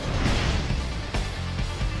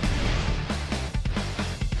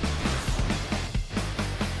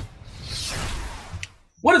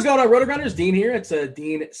What is going on, RotoGrinders? Dean here. It's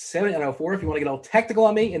Dean704. If you want to get all technical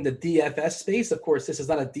on me in the DFS space, of course, this is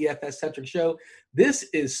not a DFS-centric show. This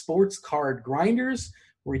is Sports Card Grinders,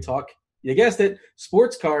 where we talk, you guessed it,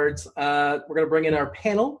 sports cards. We're going to bring in our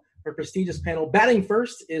panel, our prestigious panel. Batting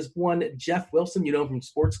first is one Geoff Wilson, you know, from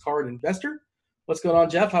SportsCardInvestor. What's going on,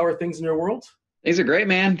 Geoff? How are things in your world? Things are great,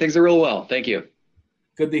 man. Things are real well. Thank you.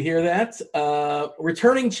 Good to hear that. Our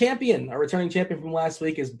returning champion from last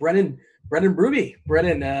week is Brennan Ruby.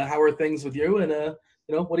 Brennan, how are things with you? And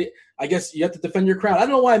I guess you have to defend your crown. I don't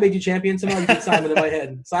know why I made you champion. Somehow you beat Simon in my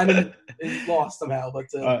head. Simon is lost somehow, but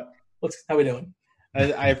how we doing?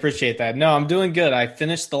 I appreciate that. No, I'm doing good. I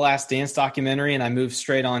finished the Last Dance documentary and I moved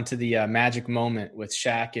straight on to the Magic Moment with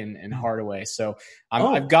Shaq and Hardaway. So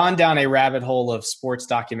I've gone down a rabbit hole of sports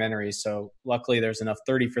documentaries. So luckily there's enough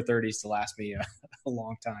 30 for 30s to last me a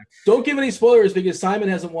long time. Don't give any spoilers because Simon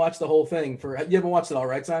hasn't watched the whole thing. You haven't watched it all,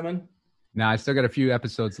 right, Simon? No, I still got a few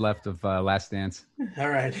episodes left of Last Dance. All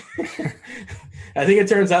right. I think it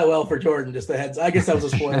turns out well for Jordan, just a heads. I guess that was a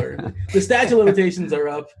spoiler. The statute of limitations are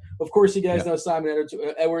up. Of course, you guys know Simon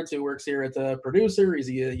Edwards, who works here at the producer. He's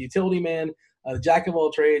a utility man, jack of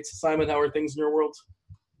all trades. Simon, how are things in your world?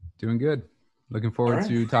 Doing good. Looking forward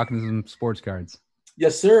to talking to some sports cards.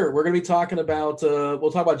 Yes, sir. We're going to be talking about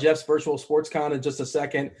we'll talk about Geoff's virtual sports con in just a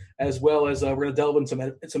second, as well as we're going to delve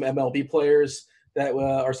into some MLB players that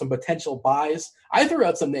are some potential buys. I threw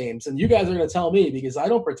out some names, and you guys are going to tell me because I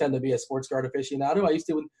don't pretend to be a sports card aficionado. I used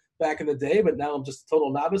to back in the day, but now I'm just a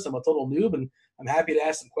total novice. I'm a total noob, and I'm happy to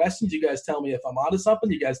ask some questions. You guys tell me if I'm onto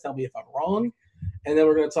something. You guys tell me if I'm wrong. And then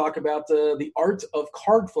we're going to talk about the art of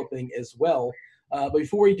card flipping as well. But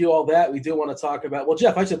before we do all that, we do want to talk about – well,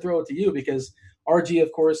 Geoff, I should throw it to you because RG,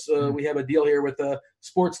 of course, we have a deal here with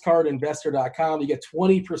SportsCardInvestor.com. You get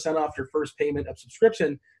 20% off your first payment of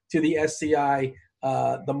subscription to the SCI,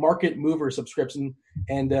 the Market Mover subscription,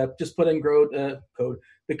 and just put in the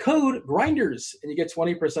code Grinders, and you get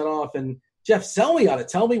 20% off. And Geoff, sell me on it.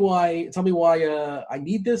 Tell me why I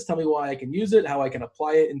need this. Tell me why I can use it, how I can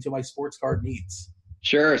apply it into my sports card needs.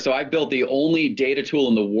 Sure. So I've built the only data tool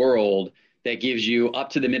in the world that gives you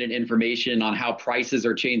up-to-the-minute information on how prices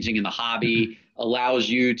are changing in the hobby, allows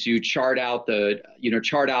you to chart out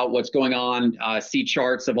what's going on, see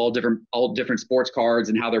charts of all different sports cards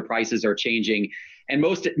and how their prices are changing. And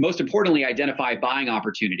most importantly, identify buying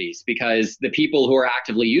opportunities, because the people who are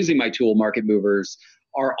actively using my tool, Market Movers,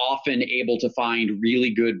 are often able to find really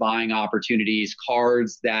good buying opportunities,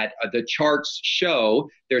 cards that the charts show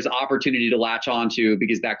there's opportunity to latch onto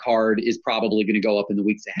because that card is probably going to go up in the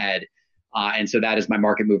weeks ahead. And so that is my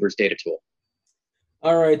Market Movers data tool.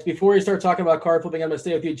 All right. Before we start talking about card flipping, I'm going to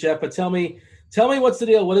stay with you, Geoff. But tell me what's the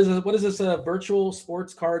deal? What is this virtual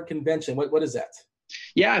sports card convention? What is that?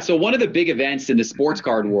 Yeah. So one of the big events in the sports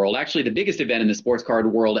card world, actually the biggest event in the sports card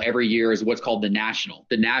world every year, is what's called the National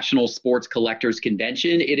Sports Collectors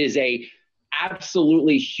Convention. It is a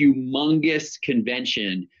absolutely humongous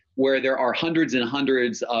convention where there are hundreds and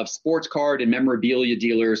hundreds of sports card and memorabilia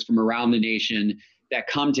dealers from around the nation that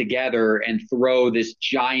come together and throw this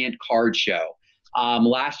giant card show.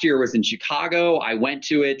 Last year was in Chicago. I went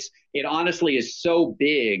to it. It honestly is so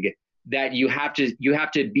big that you have to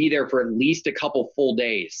be there for at least a couple full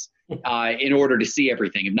days in order to see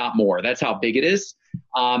everything, if not more. That's how big it is.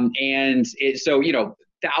 Thousands,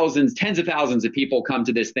 tens of thousands of people come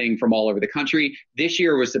to this thing from all over the country. This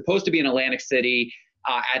year was supposed to be in Atlantic City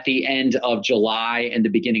at the end of July and the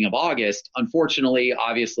beginning of August. Unfortunately,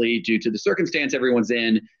 obviously, due to the circumstance everyone's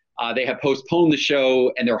in, they have postponed the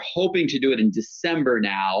show, and they're hoping to do it in December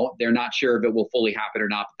now. They're not sure if it will fully happen or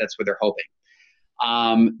not, but that's what they're hoping.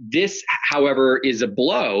 This, however, is a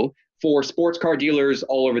blow for sports card dealers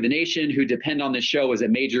all over the nation who depend on this show as a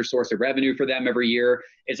major source of revenue for them every year.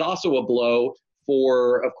 It's also a blow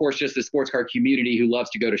for, of course, just the sports card community who loves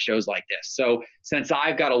to go to shows like this. So since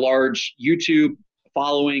I've got a large YouTube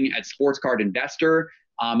following at SportsCardInvestor,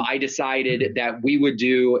 I decided that we would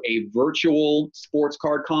do a virtual sports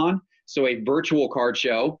card con, so a virtual card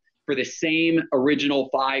show for the same original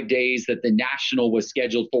 5 days that the National was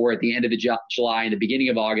scheduled for at the end of July and the beginning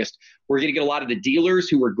of August. We're going to get a lot of the dealers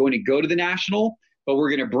who are going to go to the National, but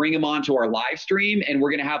we're going to bring them onto our live stream, and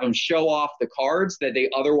we're going to have them show off the cards that they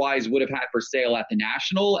otherwise would have had for sale at the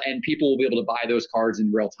National, and people will be able to buy those cards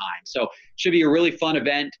in real time. So it should be a really fun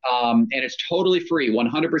event, and it's totally free,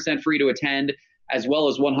 100% free to attend, as well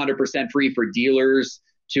as 100% free for dealers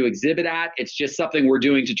to exhibit at. It's just something we're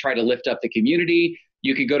doing to try to lift up the community.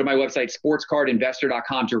 You can go to my website,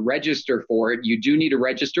 SportsCardInvestor.com, to register for it. You do need to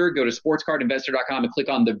register. Go to SportsCardInvestor.com and click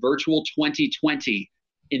on the Virtual 2020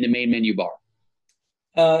 in the main menu bar.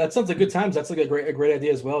 That sounds like good times. That's like a great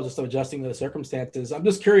idea as well, just adjusting to the circumstances. I'm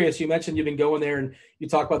just curious. You mentioned you've been going there and you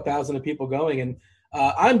talk about thousands of people going, and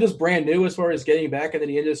I'm just brand new as far as getting back into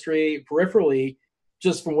the industry peripherally.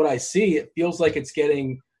 Just from what I see, it feels like it's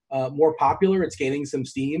getting more popular. It's gaining some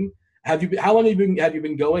steam. How long have you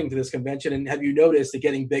been going to this convention, and have you noticed it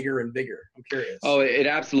getting bigger and bigger? I'm curious. Oh, it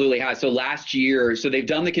absolutely has. So last year, so they've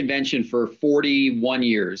done the convention for 41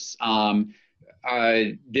 years.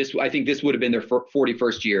 I think this would have been their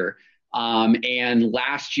 41st year. And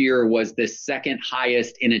last year was the second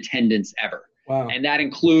highest in attendance ever. Wow. And that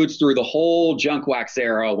includes through the whole junk wax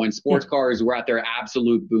era when sports cars were at their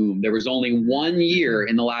absolute boom. There was only 1 year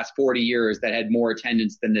in the last 40 years that had more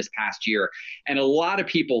attendance than this past year. And a lot of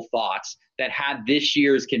people thought that had this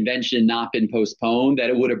year's convention not been postponed, that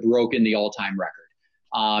it would have broken the all-time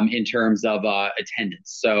record in terms of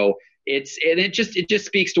attendance. So it just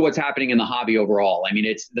speaks to what's happening in the hobby overall. I mean,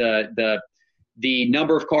 it's the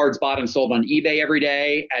number of cards bought and sold on eBay every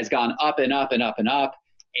day has gone up and up and up and up.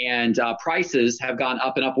 And prices have gone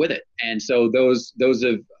up and up with it. And so those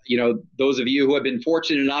of you who have been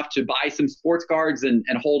fortunate enough to buy some sports cards and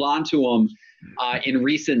hold on to them in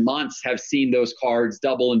recent months have seen those cards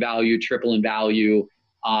double in value, triple in value,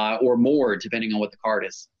 or more, depending on what the card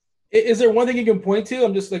is. Is there one thing you can point to?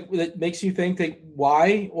 I'm just like, that makes you think that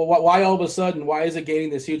why? Well, why all of a sudden? Why is it gaining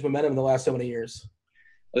this huge momentum in the last so many years?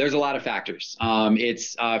 Well, there's a lot of factors.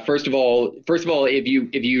 It's first of all, if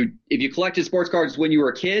you collected sports cards when you were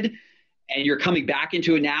a kid and you're coming back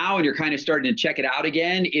into it now and you're kind of starting to check it out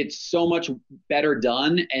again, it's so much better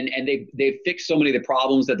done. And they've fixed so many of the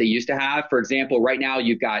problems that they used to have. For example, right now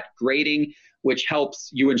you've got grading, which helps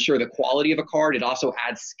you ensure the quality of a card. It also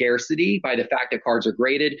adds scarcity by the fact that cards are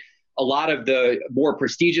graded. A lot of the more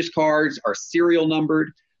prestigious cards are serial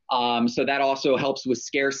numbered. So that also helps with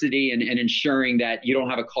scarcity and ensuring that you don't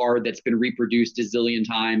have a card that's been reproduced a zillion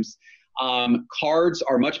times. Cards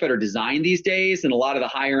are much better designed these days, and a lot of the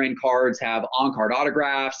higher end cards have on-card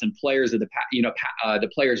autographs and players of the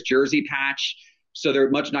player's jersey patch. So they're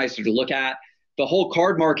much nicer to look at. The whole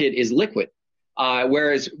card market is liquid.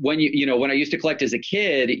 Whereas when when I used to collect as a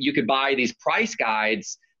kid, you could buy these price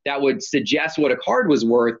guides that would suggest what a card was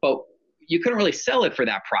worth, but you couldn't really sell it for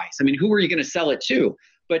that price. I mean, who are you going to sell it to?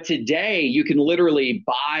 But today, you can literally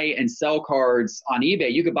buy and sell cards on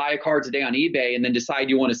eBay. You could buy a card today on eBay and then decide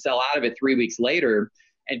you want to sell out of it 3 weeks later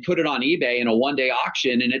and put it on eBay in a one-day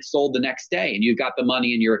auction, and it's sold the next day, and you've got the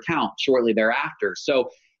money in your account shortly thereafter. So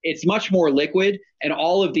it's much more liquid, and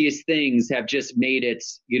all of these things have just made it,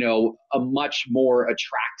 a much more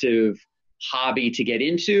attractive hobby to get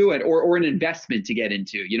into, or an investment to get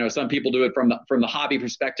into. Some people do it from the hobby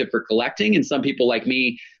perspective for collecting, and some people like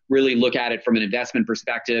me really look at it from an investment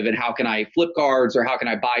perspective and how can I flip cards, or how can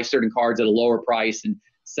I buy certain cards at a lower price and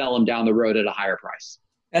sell them down the road at a higher price.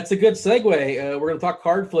 That's a good segue. We're going to talk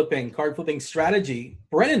card flipping strategy.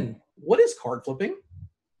 Brennan, what is card flipping?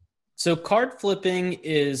 So card flipping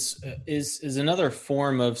is another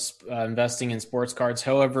form of investing in sports cards.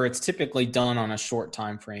 However, it's typically done on a short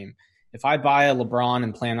time frame. If I buy a LeBron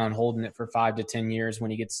and plan on holding it for 5 to 10 years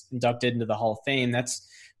when he gets inducted into the Hall of Fame, that's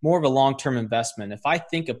more of a long-term investment. If I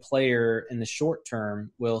think a player in the short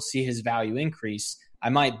term will see his value increase, I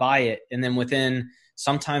might buy it. And then within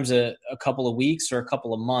sometimes a couple of weeks or a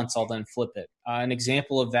couple of months, I'll then flip it. An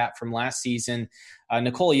example of that from last season,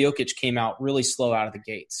 Nikola Jokic came out really slow out of the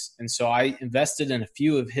gates. And so I invested in a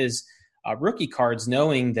few of his rookie cards,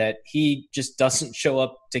 knowing that he just doesn't show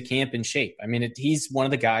up to camp in shape. I mean, he's one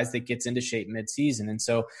of the guys that gets into shape mid-season. And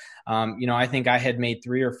so, I think I had made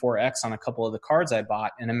 3 or 4X on a couple of the cards I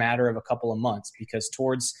bought in a matter of a couple of months, because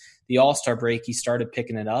towards the All-Star break, he started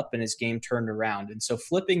picking it up and his game turned around. And so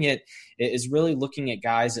flipping it is really looking at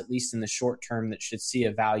guys, at least in the short term, that should see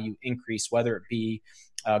a value increase, whether it be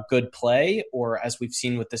good play, or as we've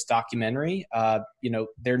seen with this documentary,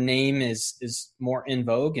 their name is more in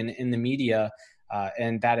vogue and in the media,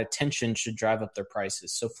 and that attention should drive up their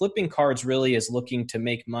prices. So flipping cards really is looking to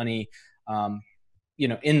make money,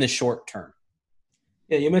 in the short term.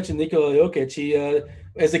 Yeah, you mentioned Nikola Jokic. He,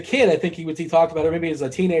 as a kid, I think he talked about it. Maybe as a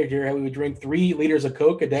teenager, how he would drink 3 liters of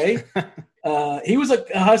Coke a day. He was a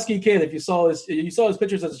husky kid. If you saw his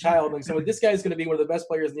pictures as a child, like, so this guy's going to be one of the best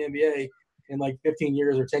players in the NBA in like 15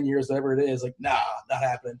 years or 10 years, whatever it is. Like, nah, not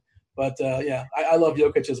happening. But I love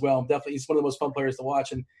Jokic as well. Definitely, he's one of the most fun players to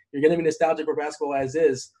watch. And you're going to be nostalgic for basketball as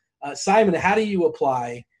is. Simon, how do you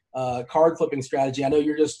apply card flipping strategy? I know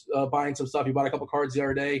you're just buying some stuff. You bought a couple cards the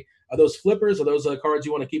other day. Are those flippers? Are those cards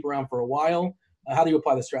you want to keep around for a while? How do you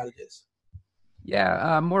apply the strategies?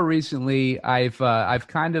 Yeah, more recently, I've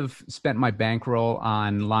kind of spent my bankroll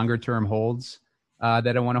on longer term holds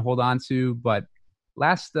that I want to hold on to. But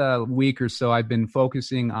last week or so, I've been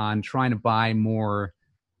focusing on trying to buy more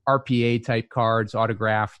RPA type cards,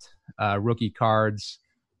 autographed rookie cards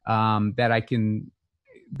that I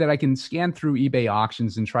can scan through eBay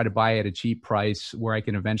auctions and try to buy at a cheap price where I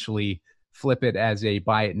can eventually flip it as a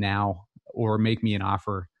buy it now or make me an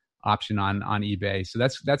offer option on eBay. So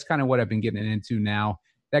that's kind of what I've been getting into now.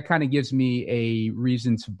 That kind of gives me a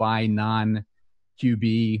reason to buy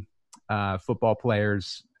non-QB football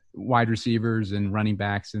players, wide receivers and running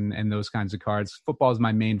backs and those kinds of cards. Football is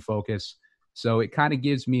my main focus. So it kind of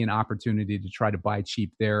gives me an opportunity to try to buy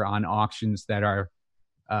cheap there on auctions that are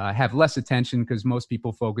have less attention, because most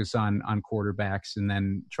people focus on quarterbacks and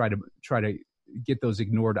then try to get those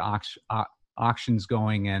ignored auctions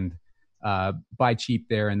going and buy cheap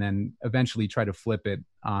there, and then eventually try to flip it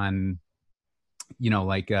on,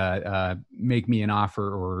 make me an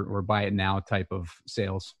offer or buy it now type of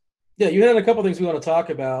sales. Yeah, you had a couple things we want to talk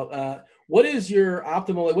about. What is your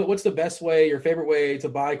optimal? What's the best way, your favorite way to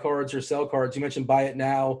buy cards or sell cards? You mentioned buy it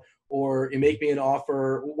now or you make me an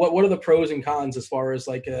offer. What are the pros and cons as far as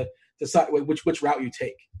decide which route you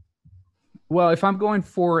take? Well, if I'm going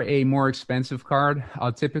for a more expensive card,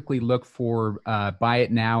 I'll typically look for buy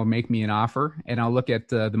it now, make me an offer, and I'll look at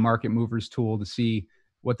the market movers tool to see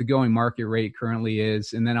what the going market rate currently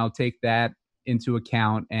is, and then I'll take that into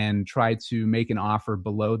account and try to make an offer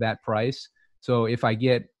below that price. So if I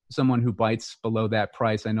get someone who bites below that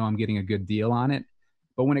price, I know I'm getting a good deal on it.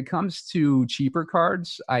 But when it comes to cheaper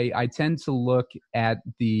cards, I tend to look at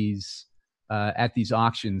these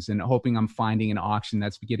auctions and hoping I'm finding an auction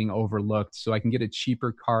that's getting overlooked, so I can get a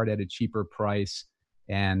cheaper card at a cheaper price,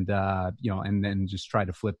 and and then just try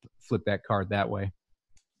to flip that card that way.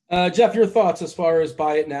 Geoff, your thoughts as far as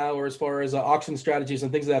buy it now or as far as auction strategies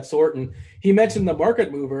and things of that sort. And he mentioned the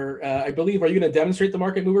market mover. I believe, are you going to demonstrate the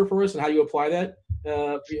market mover for us and how you apply that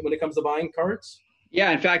when it comes to buying cards?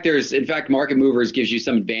 Yeah, in fact, market movers gives you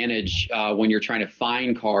some advantage when you're trying to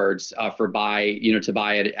find cards to buy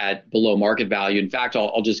it at below market value. In fact,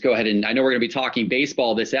 I'll just go ahead and I know we're going to be talking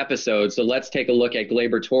baseball this episode, so let's take a look at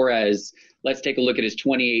Gleyber Torres. Let's take a look at his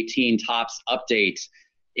 2018 Topps update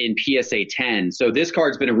in PSA 10. So this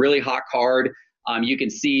card's been a really hot card. You can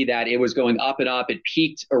see that it was going up and up. It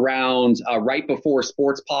peaked around right before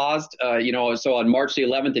sports paused. So on March the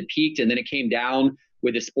 11th, it peaked and then it came down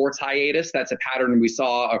with a sports hiatus. That's a pattern we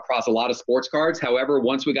saw across a lot of sports cards. However,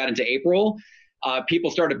 once we got into April, people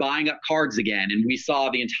started buying up cards again, and we saw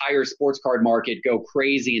the entire sports card market go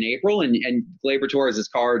crazy in April, and Gleyber Torres'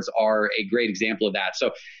 cards are a great example of that. So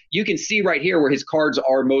you can see right here where his cards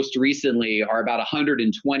are most recently are about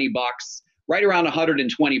 $120, right around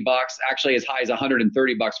 $120, actually as high as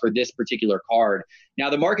 $130 for this particular card. Now,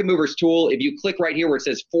 the Market Movers tool, if you click right here where it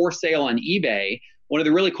says for sale on eBay, one of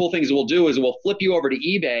the really cool things it will do is it will flip you over to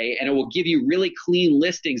eBay, and it will give you really clean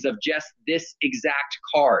listings of just this exact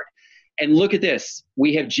card. And look at this.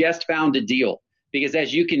 We have just found a deal, because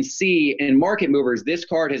as you can see in Market Movers, this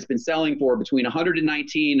card has been selling for between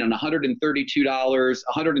 $119 and $132,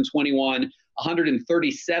 $121,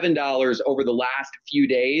 $137 over the last few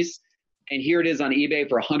days. And here it is on eBay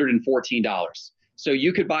for $114. So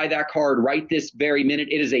you could buy that card right this very minute.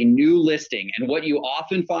 It is a new listing. And what you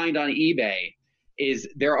often find on eBay is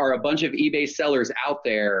there are a bunch of eBay sellers out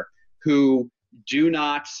there who do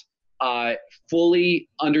not fully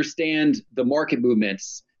understand the market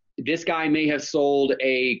movements. This guy may have sold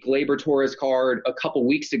a Gleyber Torres card a couple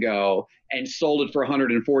weeks ago and sold it for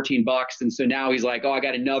 $114. And so now he's like, oh, I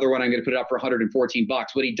got another one. I'm going to put it up for $114.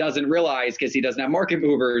 What he doesn't realize, because he doesn't have market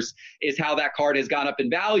movers, is how that card has gone up in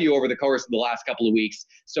value over the course of the last couple of weeks.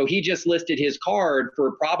 So he just listed his card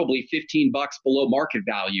for probably $15 below market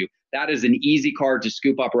value. That is an easy card to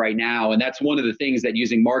scoop up right now. And that's one of the things that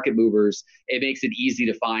using market movers, it makes it easy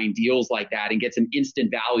to find deals like that and get some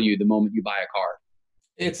instant value the moment you buy a card.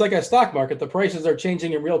 It's like a stock market. The prices are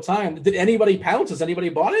changing in real time. Did anybody pounce? Has anybody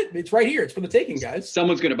bought it? It's right here. It's for the taking, guys.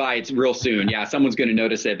 Someone's going to buy it real soon. Yeah, someone's going to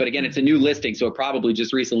notice it. But again, it's a new listing, so it probably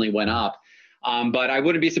just recently went up. But I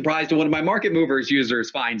wouldn't be surprised if one of my market movers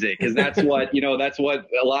users finds it, because that's what that's what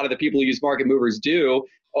a lot of the people who use market movers do.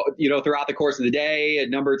 Throughout the course of the day, a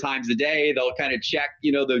number of times a day, they'll kind of check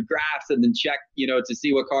the graphs and then check to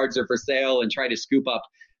see what cards are for sale and try to scoop up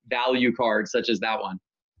value cards such as that one.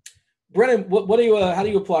 Brennan, what do you how do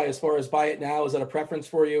you apply as far as buy it now? Is that a preference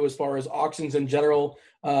for you as far as auctions in general?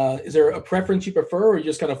 Is there a preference you prefer, or are you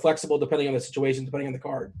just kind of flexible depending on the situation, depending on the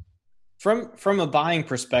card? From a buying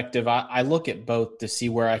perspective, I look at both to see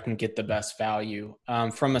where I can get the best value.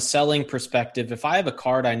 From a selling perspective, if I have a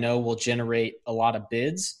card I know will generate a lot of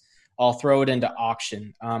bids, I'll throw it into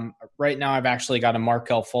auction. Right now, I've actually got a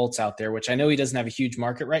Markelle Fultz out there, which I know he doesn't have a huge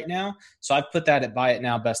market right now. So I've put that at buy it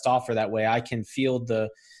now, best offer. That way I can field the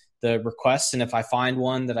requests. And if I find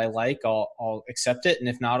one that I like, I'll accept it. And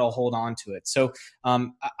if not, I'll hold on to it. So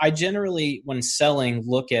I generally, when selling,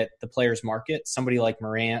 look at the player's market. Somebody like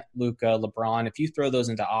Morant, Luka, LeBron, if you throw those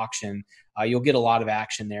into auction, you'll get a lot of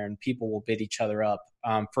action there and people will bid each other up.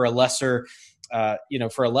 For a lesser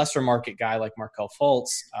market guy like Markelle Fultz,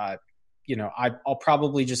 I'll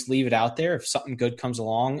probably just leave it out there. If something good comes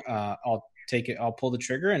along, I'll take it. I'll pull the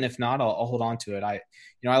trigger. And if not, I'll hold on to it. I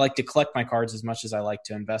like to collect my cards as much as I like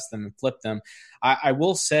to invest them and flip them. I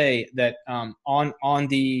will say that on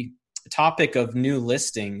the topic of new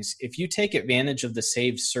listings, if you take advantage of the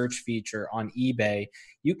saved search feature on eBay,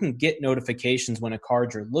 you can get notifications when a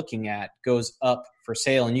card you're looking at goes up for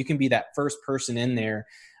sale, and you can be that first person in there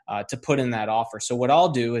to put in that offer. So what I'll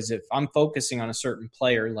do is, if I'm focusing on a certain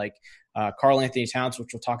player like Karl Anthony Towns, which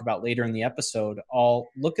we'll talk about later in the episode, I'll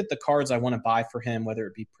look at the cards I want to buy for him, whether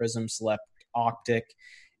it be Prism, Select, Optic,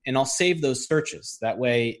 and I'll save those searches. That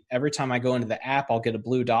way, every time I go into the app, I'll get a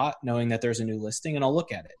blue dot knowing that there's a new listing, and I'll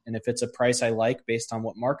look at it. And if it's a price I like based on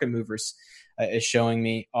what Market Movers is showing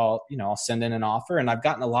me, I'll send in an offer. And I've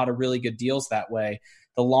gotten a lot of really good deals that way.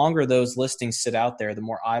 The longer those listings sit out there, the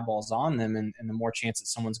more eyeballs on them, and the more chance that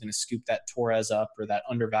someone's going to scoop that Torres up or that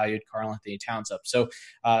undervalued Karl Anthony Towns up. So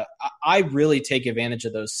I really take advantage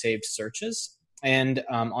of those saved searches. And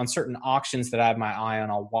on certain auctions that I have my eye on,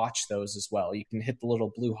 I'll watch those as well. You can hit the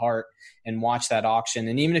little blue heart and watch that auction.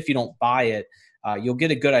 And even if you don't buy it, you'll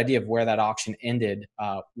get a good idea of where that auction ended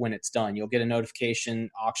when it's done. You'll get a notification,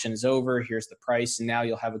 auction is over, here's the price, and now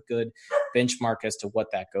you'll have a good benchmark as to what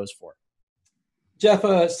that goes for.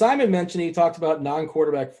 Geoff, Simon mentioned he talked about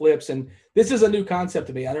non-quarterback flips, and this is a new concept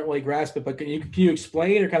to me. I don't really grasp it, but can you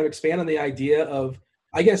explain or kind of expand on the idea of,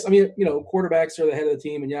 quarterbacks are the head of the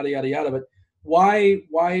team and yada, yada, yada, but why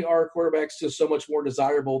are quarterbacks just so much more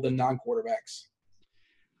desirable than non-quarterbacks?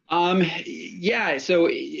 So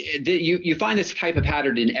you find this type of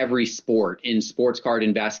pattern in every sport in sports card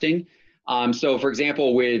investing. So for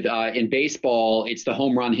example, in baseball, it's the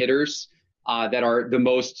home run hitters that are the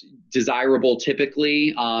most desirable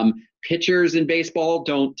typically. Pitchers in baseball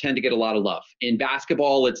don't tend to get a lot of love. In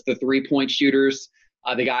basketball, it's the 3-point shooters,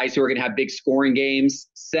 the guys who are going to have big scoring games.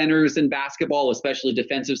 Centers in basketball, especially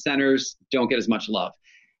defensive centers, don't get as much love.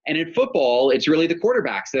 And in football, it's really the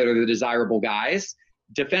quarterbacks that are the desirable guys.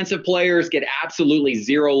 Defensive players get absolutely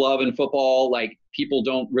zero love in football. Like, people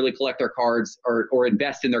don't really collect their cards or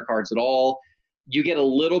invest in their cards at all. You get a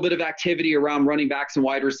little bit of activity around running backs and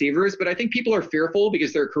wide receivers, but I think people are fearful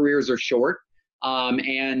because their careers are short.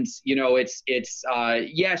 Yes,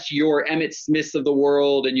 your Emmitt Smiths of the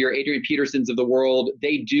world and your Adrian Petersons of the world,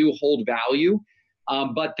 they do hold value.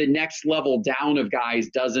 But the next level down of guys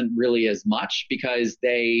doesn't really as much because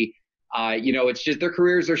they, it's just their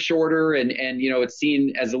careers are shorter and it's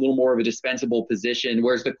seen as a little more of a dispensable position.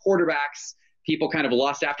 Whereas the quarterbacks, people kind of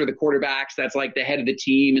lust after the quarterbacks. That's like the head of the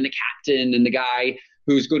team and the captain and the guy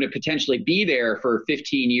who's going to potentially be there for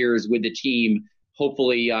 15 years with the team.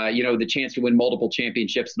 Hopefully, the chance to win multiple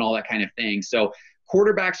championships and all that kind of thing. So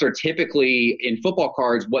quarterbacks are typically in football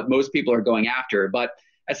cards what most people are going after. But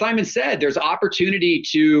as Simon said, there's opportunity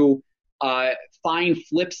to find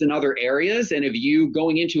flips in other areas. And if you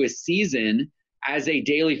going into a season as a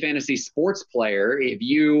daily fantasy sports player, if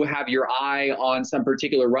you have your eye on some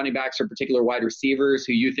particular running backs or particular wide receivers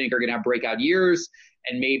who you think are going to have breakout years,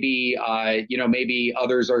 and maybe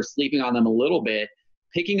others are sleeping on them a little bit,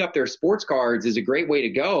 picking up their sports cards is a great way to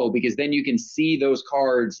go because then you can see those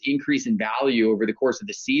cards increase in value over the course of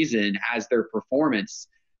the season as their performance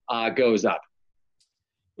goes up.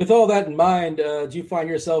 With all that in mind, do you find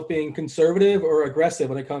yourself being conservative or aggressive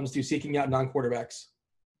when it comes to seeking out non-quarterbacks?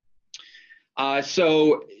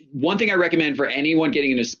 So one thing I recommend for anyone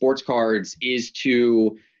getting into sports cards is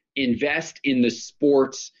to invest in the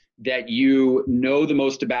sports that you know the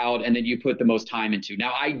most about and that you put the most time into.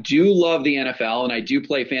 Now, I do love the NFL and I do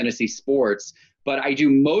play fantasy sports, but I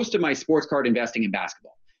do most of my sports card investing in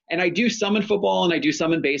basketball. And I do some in football and I do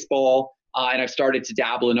some in baseball. And I've started to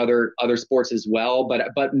dabble in other sports as well.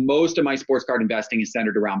 But most of my sports card investing is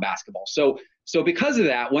centered around basketball. So because of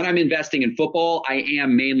that, when I'm investing in football, I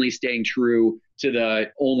am mainly staying true to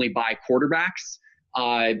the only buy quarterbacks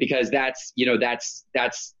because that's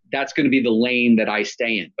going to be the lane that I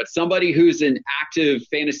stay in. But somebody who's an active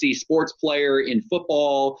fantasy sports player in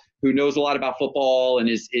football, who knows a lot about football and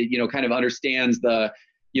is kind of understands the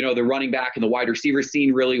running back and the wide receiver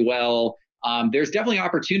scene really well. There's definitely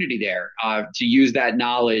opportunity there to use that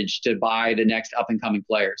knowledge to buy the next up and coming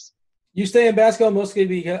players. You stay in basketball mostly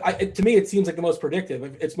because, to me, it seems like the most predictive.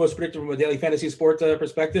 It's most predictive from a daily fantasy sport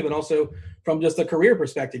perspective, and also from just a career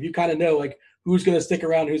perspective. You kind of know like who's going to stick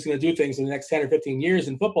around, who's going to do things in the next 10 or 15 years.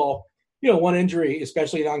 In football, one injury,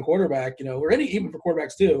 especially non-quarterback, or even for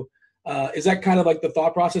quarterbacks too, is that kind of like the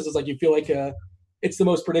thought process? Is like you feel like it's the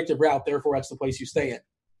most predictive route, therefore that's the place you stay in.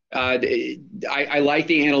 I like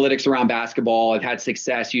the analytics around basketball. I've had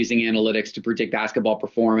success using analytics to predict basketball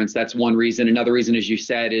performance. That's one reason. Another reason, as you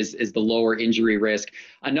said, is the lower injury risk.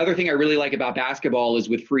 Another thing I really like about basketball is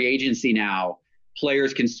with free agency now,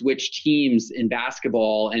 players can switch teams in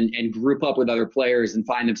basketball and group up with other players and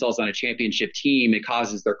find themselves on a championship team. It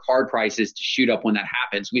causes their card prices to shoot up when that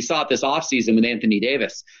happens. We saw it this offseason with Anthony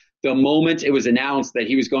Davis. The moment it was announced that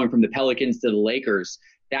he was going from the Pelicans to the Lakers,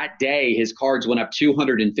 that day, his cards went up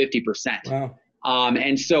 250%. Wow.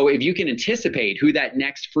 And so if you can anticipate who that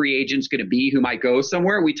next free agent's going to be, who might go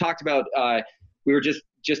somewhere, we talked about, we were just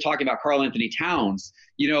talking about Karl Anthony Towns.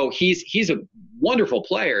 He's a wonderful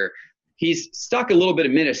player. He's stuck a little bit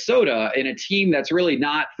in Minnesota in a team that's really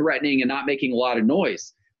not threatening and not making a lot of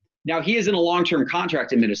noise. Now, he is in a long-term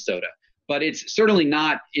contract in Minnesota, but it's certainly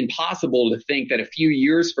not impossible to think that a few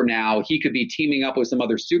years from now, he could be teaming up with some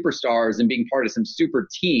other superstars and being part of some super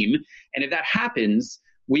team. And if that happens,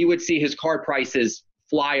 we would see his card prices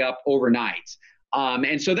fly up overnight.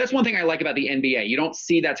 And so that's one thing I like about the NBA. You don't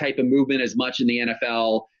see that type of movement as much in the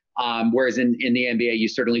NFL, whereas in the NBA, you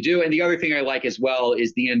certainly do. And the other thing I like as well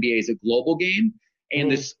is the NBA is a global game. And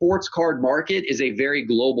the sports card market is a very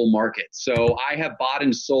global market. So I have bought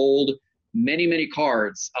and sold many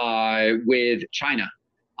cards with China.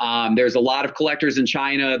 There's a lot of collectors in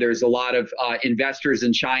China. There's a lot of investors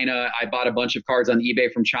in China. I bought a bunch of cards on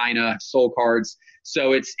eBay from China, sold cards.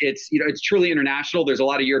 So it's truly international. There's a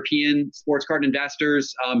lot of European sports card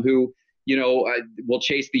investors who will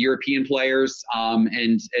chase the European players.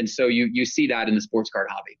 And so you see that in the sports card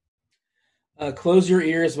hobby. Close your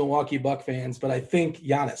ears, Milwaukee Buck fans, but I think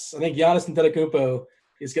Giannis Antetokounmpo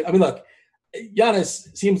is good. I mean, look,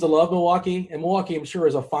 Giannis seems to love Milwaukee, and Milwaukee, I'm sure,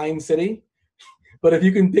 is a fine city. But if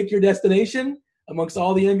you can pick your destination amongst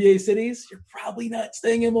all the NBA cities, you're probably not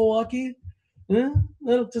staying in Milwaukee.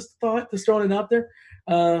 Just throwing it out there.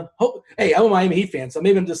 Hey, I'm a Miami Heat fan, so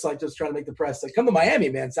maybe I'm just trying to make the press. Like, come to Miami,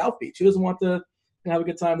 man, South Beach. Who doesn't want to have a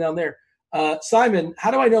good time down there? Simon,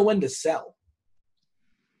 how do I know when to sell?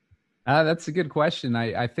 That's a good question.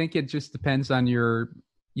 I think it just depends on your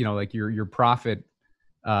profit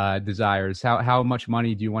desires. How much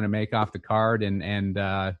money do you want to make off the card,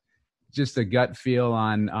 and just a gut feel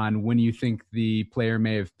on when you think the player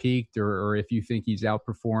may have peaked, or if you think he's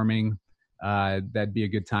outperforming, that'd be a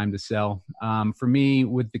good time to sell. For me,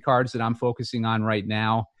 with the cards that I'm focusing on right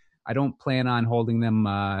now, I don't plan on holding them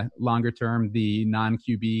longer term, the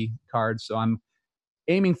non-QB cards. So I'm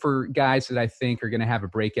aiming for guys that I think are going to have a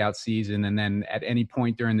breakout season, and then at any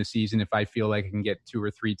point during the season, if I feel like I can get 2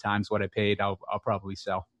 or 3 times what I paid, I'll probably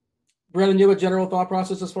sell. Brennan, you have a general thought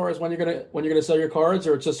process as far as when you're gonna sell your cards,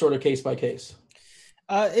 or it's just sort of case by case?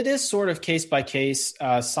 It is sort of case by case.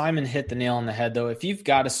 Simon hit the nail on the head, though. If you've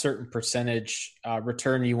got a certain percentage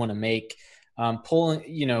return you want to make,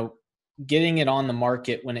 getting it on the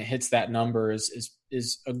market when it hits that number is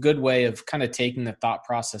a good way of kind of taking the thought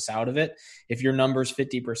process out of it. If your number's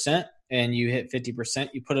 50% and you hit 50%,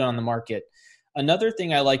 you put it on the market. Another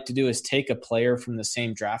thing I like to do is take a player from the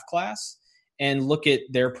same draft class and look at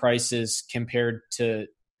their prices compared to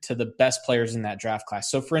the best players in that draft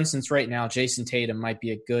class. So for instance, right now, Jason Tatum might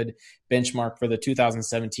be a good benchmark for the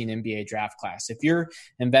 2017 NBA draft class. If you're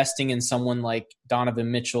investing in someone like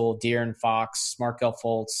Donovan Mitchell, De'Aaron Fox, Markelle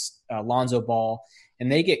Fultz, Lonzo Ball,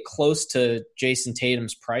 and they get close to Jason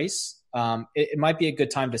Tatum's price, it might be a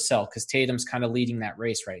good time to sell because Tatum's kind of leading that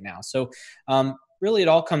race right now. So really, it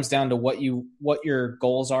all comes down to what your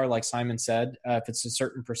goals are. Like Simon said, if it's a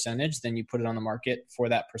certain percentage, then you put it on the market for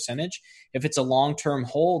that percentage. If it's a long-term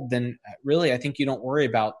hold, then really I think you don't worry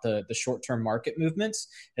about the short-term market movements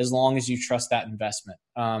as long as you trust that investment.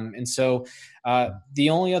 And so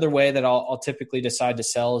the only other way that I'll typically decide to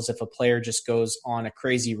sell is if a player just goes on a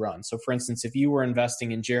crazy run. So for instance, if you were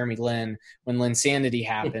investing in Jeremy Lin when Linsanity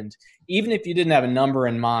happened, even if you didn't have a number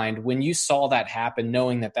in mind, when you saw that happen,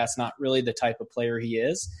 knowing that that's not really the type of player he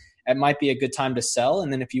is, it might be a good time to sell.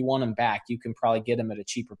 And then if you want him back, you can probably get him at a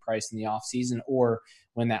cheaper price in the offseason or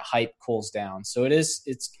when that hype cools down. So it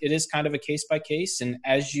is kind of a case by case. And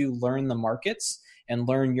as you learn the markets and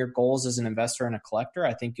learn your goals as an investor and a collector,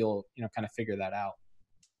 I think you'll kind of figure that out.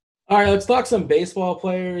 All right, let's talk some baseball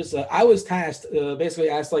players. I was tasked, basically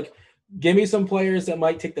asked, give me some players that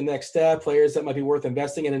might take the next step, players that might be worth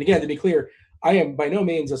investing in. And again, to be clear, I am by no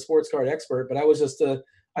means a sports card expert, but I was just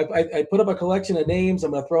I put up a collection of names.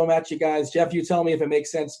 I'm going to throw them at you guys. Geoff, you tell me if it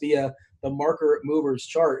makes sense via the marker movers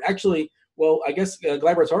chart. Actually, well, I guess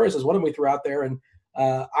Gleyber Torres is one of them we threw out there, and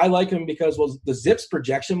I like him because, well, the Zips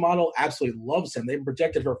projection model absolutely loves him. They've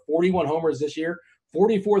projected for 41 homers this year,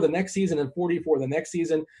 44 the next season, and 44 the next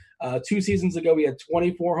season. 2 seasons ago, he had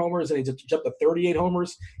 24 homers, and he jumped to 38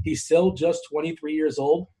 homers. He's still just 23 years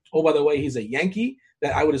old. Oh, by the way, he's a Yankee.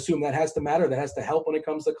 That I would assume that has to matter. That has to help when it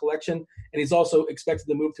comes to collection. And he's also expected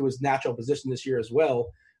to move to his natural position this year as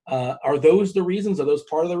well. Are those the reasons? Are those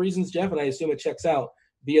part of the reasons, Geoff? And I assume it checks out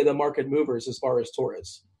via the market movers as far as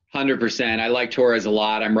Torres. 100%. I like Torres a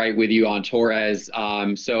lot. I'm right with you on Torres.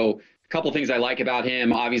 So a couple things I like about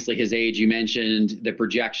him. Obviously, his age, you mentioned the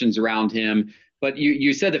projections around him. But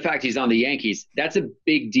you said the fact he's on the Yankees. That's a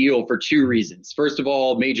big deal for 2 reasons. First of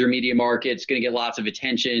all, major media market's going to get lots of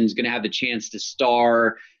attention. He's going to have the chance to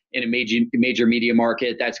star in a major media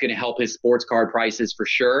market. That's going to help his sports card prices for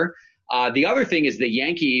sure. The other thing is the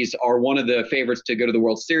Yankees are one of the favorites to go to the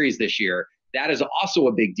World Series this year. That is also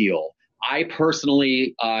a big deal. I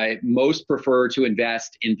personally most prefer to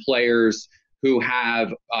invest in players who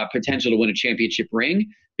have potential to win a championship ring.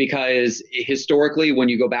 Because historically, when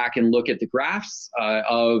you go back and look at the graphs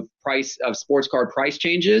of sports card price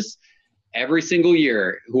changes, every single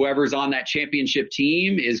year, whoever's on that championship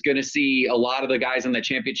team is going to see a lot of the guys on that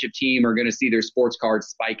championship team are going to see their sports cards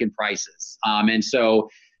spike in prices. And so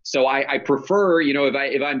I prefer,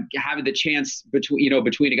 if I'm having the chance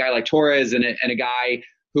between a guy like Torres and a guy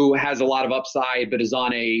who has a lot of upside but is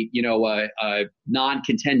on a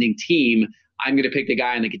non-contending team, I'm going to pick the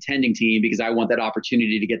guy on the contending team because I want that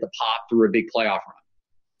opportunity to get the pop through a big playoff run.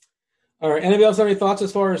 All right. Anybody else have any thoughts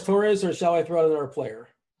as far as Torres, or shall I throw out another player?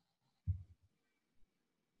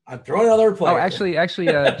 I'm throwing another player. Oh, actually,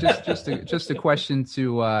 just a question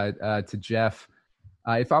to Geoff.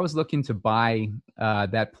 If I was looking to buy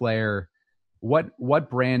that player, what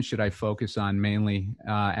brand should I focus on mainly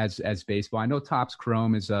as baseball? I know Topps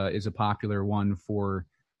Chrome is a popular one for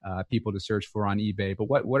people to search for on eBay, but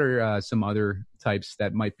what are some other types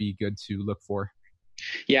that might be good to look for?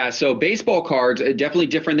 Yeah, so baseball cards are definitely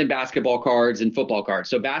different than basketball cards and football cards.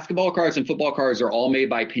 So basketball cards and football cards are all made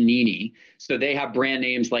by Panini. So they have brand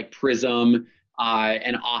names like Prism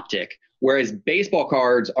and Optic, whereas baseball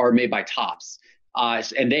cards are made by Topps.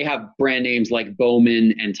 And they have brand names like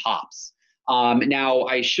Bowman and Topps. Now,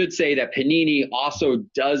 I should say that Panini also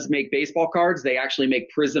does make baseball cards. They actually make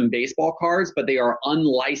Prism baseball cards, but they are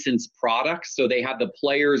unlicensed products. So they have the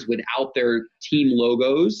players without their team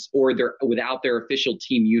logos or without their official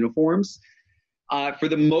team uniforms. For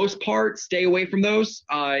the most part, stay away from those.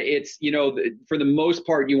 For the most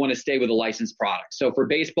part, you want to stay with a licensed product. So for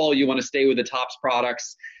baseball, you want to stay with the Topps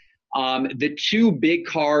products. The 2 big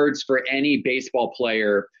cards for any baseball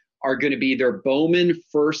player are going to be their Bowman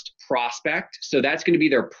First Prospect. So that's going to be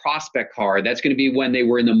their prospect card. That's going to be when they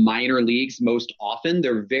were in the minor leagues most often.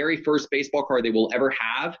 Their very first baseball card they will ever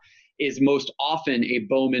have is most often a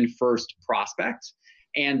Bowman First Prospect.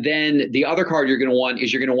 And then the other card you're going to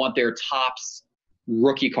want their Topps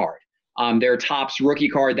rookie card. Their Topps rookie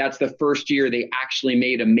card, that's the first year they actually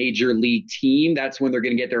made a major league team. That's when they're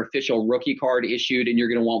going to get their official rookie card issued, and you're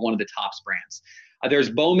going to want one of the Topps brands.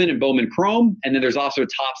 There's Bowman and Bowman Chrome, and then there's also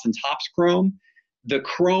Topps and Topps Chrome. The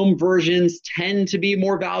Chrome versions tend to be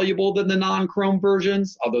more valuable than the non-Chrome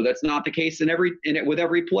versions, although that's not the case with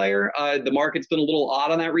every player. The market's been a little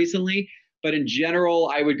odd on that recently, but in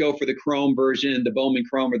general, I would go for the Chrome version, the Bowman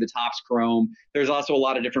Chrome or the Topps Chrome. There's also a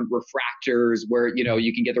lot of different refractors where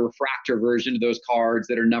you can get the refractor version of those cards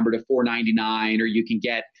that are numbered to $4.99, or you can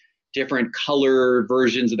get different color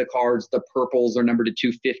versions of the cards. The purples are numbered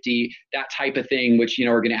to $250, that type of thing, which,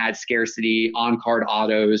 are going to add scarcity, on-card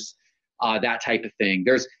autos, that type of thing.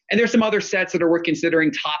 There's some other sets that are worth considering.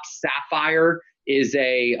 Topps Sapphire is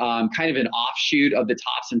a kind of an offshoot of the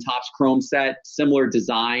Topps and Topps Chrome set, similar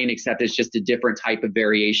design, except it's just a different type of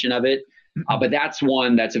variation of it. But that's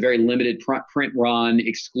one that's a very limited print run,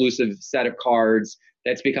 exclusive set of cards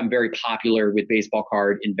that's become very popular with baseball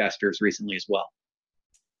card investors recently as well.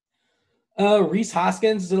 Rhys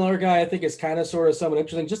Hoskins is another guy I think is kind of sort of somewhat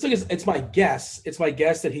interesting. Just because it's my guess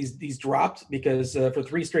that he's dropped because for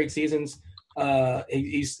 3 straight seasons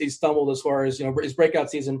he's stumbled as far as his breakout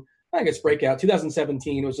season. I think it's breakout.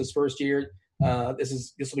 2017 was his first year.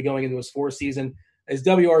 This will be going into his 4th season. His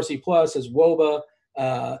WRC plus, his WOBA,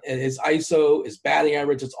 his ISO, his batting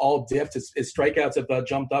average, it's all dipped. His strikeouts have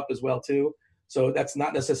jumped up as well too. So that's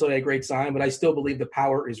not necessarily a great sign, but I still believe the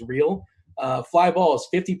power is real. Fly ball is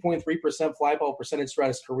 50.3% fly ball percentage throughout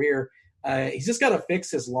his career. He's just got to fix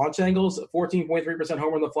his launch angles. 14.3%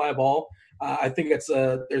 homer on the fly ball. I think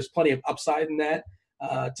there's plenty of upside in that.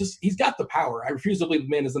 Just he's got the power. I refuse to believe the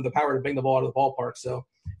man isn't the power to bang the ball out of the ballpark. So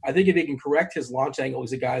I think if he can correct his launch angle,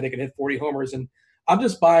 he's a guy that can hit 40 homers. And I'm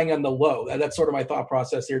just buying on the low. That's sort of my thought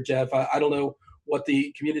process here, Geoff. I don't know what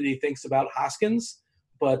the community thinks about Hoskins,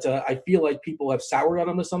 but I feel like people have soured on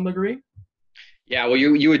him to some degree. Yeah, well,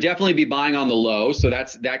 you would definitely be buying on the low, so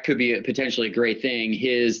that could be potentially a great thing.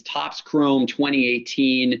 His Topps Chrome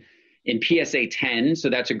 2018 in PSA 10, so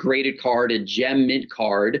that's a graded card, a gem mint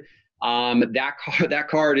card. That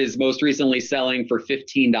card is most recently selling for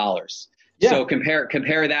 $15. Yeah. So compare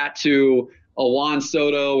that to a Juan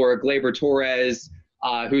Soto or a Gleyber Torres,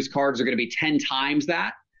 whose cards are going to be 10 times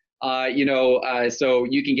that. So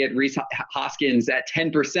you can get Rhys Hoskins at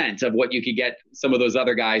 10% of what you could get some of those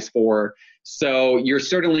other guys for. So he's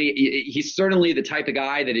certainly the type of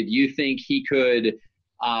guy that if you think he could,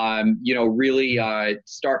 really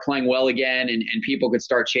start playing well again and people could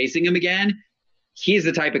start chasing him again, he's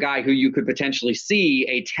the type of guy who you could potentially see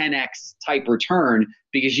a 10x type return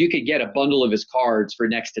because you could get a bundle of his cards for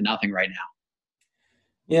next to nothing right now.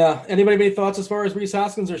 Yeah. Anybody have any thoughts as far as Rhys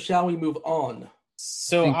Hoskins, or shall we move on?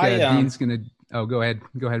 So I think Dean's going to – go ahead.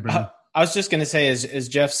 Go ahead, Brennan. I was just going to say, as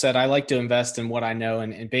Geoff said, I like to invest in what I know,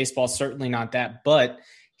 and baseball's certainly not that. But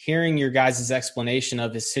hearing your guys' explanation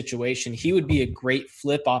of his situation, he would be a great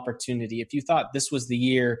flip opportunity. If you thought this was the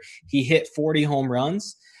year he hit 40 home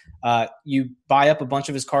runs, you buy up a bunch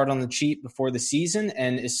of his card on the cheap before the season,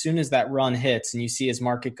 and as soon as that run hits and you see his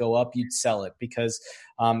market go up, you'd sell it because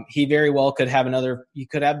he very well could have you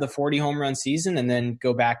could have the 40 home run season and then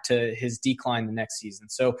go back to his decline the next season.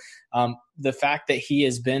 So the fact that he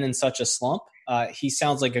has been in such a slump, he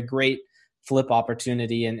sounds like a great flip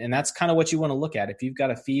opportunity, and that's kind of what you want to look at. If you've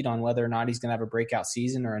got a feed on whether or not he's going to have a breakout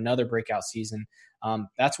season or another breakout season,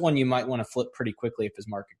 that's one you might want to flip pretty quickly if his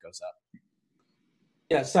market goes up.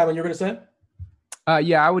 Yeah, Simon, you're going to say?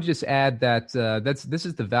 I would just add that this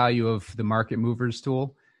is the value of the market movers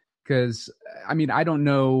tool, because I don't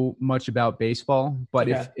know much about baseball, but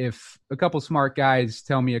if a couple smart guys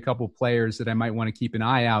tell me a couple players that I might want to keep an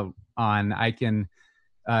eye out on, I can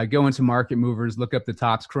go into market movers, look up the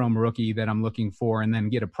Topps Chrome rookie that I'm looking for, and then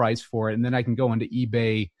get a price for it, and then I can go into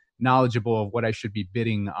eBay knowledgeable of what I should be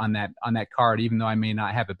bidding on that card, even though I may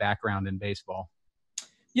not have a background in baseball.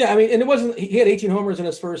 Yeah, and he had 18 homers in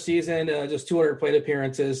his first season, just 200 plate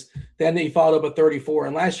appearances. Then he followed up with 34.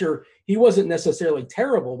 And last year, he wasn't necessarily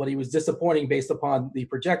terrible, but he was disappointing based upon the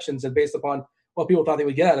projections and based upon what people thought they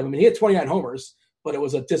would get out of him. He had 29 homers, but it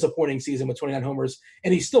was a disappointing season with 29 homers.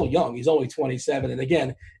 And he's still young. He's only 27. And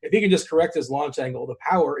again, if he can just correct his launch angle, the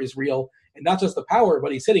power is real. And not just the power,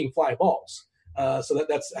 but he's hitting fly balls. So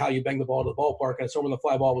that's how you bang the ball to the ballpark. And so when the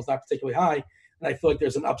fly ball was not particularly high, and I feel like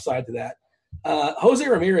there's an upside to that. Jose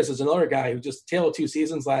Ramirez is another guy who just tailed 2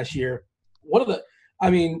 seasons last year.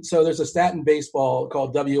 So there's a stat in baseball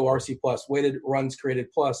called WRC plus, weighted runs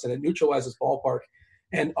created plus, and it neutralizes ballpark.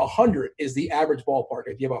 And 100 is the average ballpark.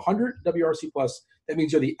 If you have 100 WRC plus, that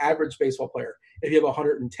means you're the average baseball player. If you have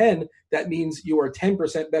 110, that means you are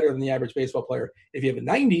 10% better than the average baseball player. If you have a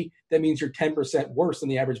 90, that means you're 10% worse than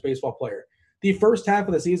the average baseball player. The first half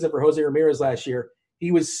of the season for Jose Ramirez last year,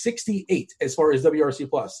 he was 68 as far as WRC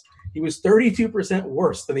plus. He was 32%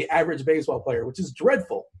 worse than the average baseball player, which is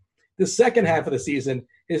dreadful. The second half of the season,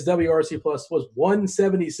 his WRC plus was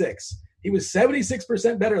 176. He was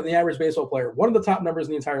 76% better than the average baseball player, one of the top numbers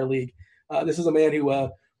in the entire league. This is a man who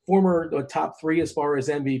former top 3 as far as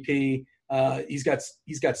MVP. He's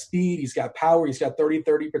got speed, he's got power, he's got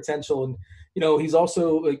 30-30 potential, and he's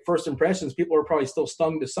also, like, first impressions, people are probably still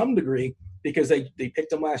stung to some degree because they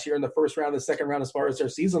picked him last year in the first round, the second round, as far as their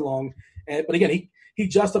season long. But again, he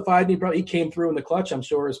justified, and he came through in the clutch, I'm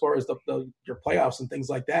sure, as far as your playoffs and things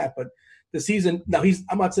like that. But the season now,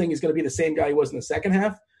 I'm not saying he's going to be the same guy he was in the second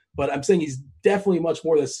half, but I'm saying he's definitely much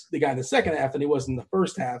more the guy in the second half than he was in the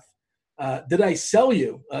first half. Did I sell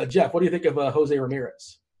you, Geoff? What do you think of Jose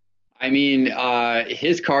Ramirez?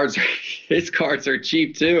 His cards are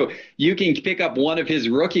cheap too. You can pick up one of his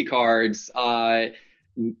rookie cards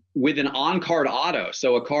with an on-card auto.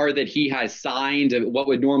 So a card that he has signed, what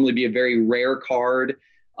would normally be a very rare card,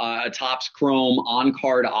 a Topps Chrome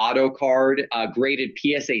on-card auto card, graded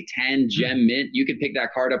PSA 10 gem mint. You could pick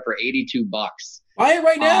that card up for $82. Buy it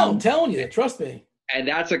right now. I'm telling you, trust me. And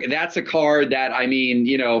that's a card that,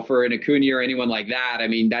 for an Acuna or anyone like that,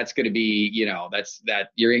 that's going to be,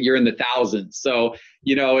 you're in the thousands. So,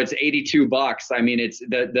 it's $82. It's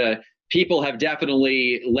the people have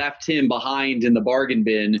definitely left him behind in the bargain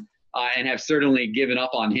bin and have certainly given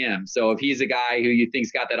up on him. So if he's a guy who you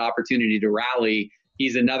think's got that opportunity to rally,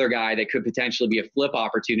 he's another guy that could potentially be a flip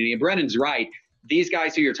opportunity. And Brennan's right. these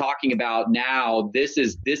guys who you're talking about now, this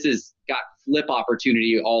is got flip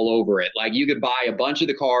opportunity all over it. Like, you could buy a bunch of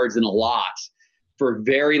the cards in a lot for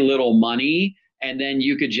very little money, and then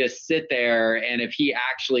you could just sit there, and if he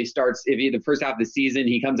actually starts, the first half of the season,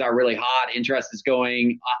 he comes out really hot, interest is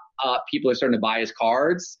going up, people are starting to buy his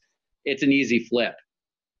cards, it's an easy flip.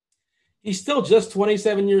 He's still just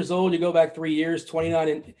 27 years old. You go back 3 years,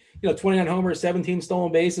 29 homers, 17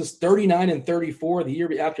 stolen bases, 39-34 the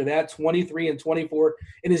year after that, 23-24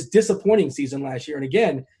 in his disappointing season last year. And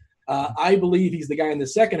again, I believe he's the guy in the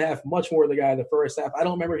second half, much more the guy in the first half. I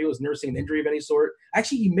don't remember if he was nursing an injury of any sort.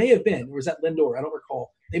 Actually, he may have been. Or was that Lindor? I don't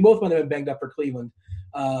recall. They both might have been banged up for Cleveland.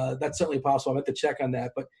 That's certainly possible. I meant to check on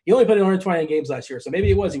that. But he only played in 129 games last year, so maybe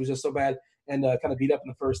he was just so bad and kind of beat up in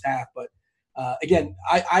the first half. But again,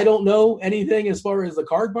 I don't know anything as far as the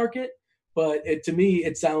card market, but to me,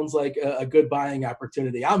 it sounds like a good buying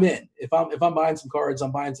opportunity. I'm in. If I'm buying some cards,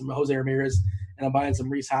 I'm buying some Jose Ramirez and I'm buying some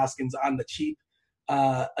Rhys Hoskins on the cheap.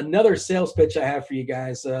 Another sales pitch I have for you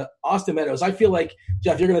guys, Austin Meadows. I feel like,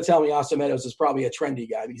 Geoff, you're going to tell me Austin Meadows is probably a trendy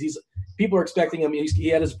guy because people are expecting him. He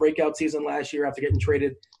had his breakout season last year after getting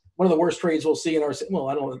traded. One of the worst trades we'll see in I don't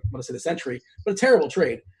want to say the century, but a terrible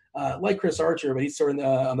trade. Like Chris Archer, but he's sort of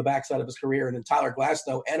on the backside of his career. And then Tyler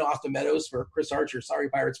Glasnow and Austin Meadows for Chris Archer. Sorry,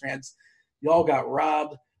 Pirates fans. You all got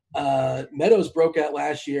robbed. Meadows broke out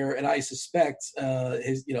last year, and I suspect I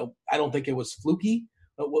don't think it was fluky.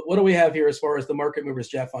 What do we have here as far as the market movers,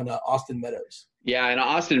 Geoff, on Austin Meadows? Yeah, and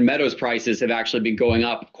Austin Meadows prices have actually been going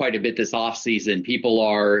up quite a bit this offseason. People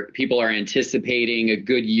are anticipating a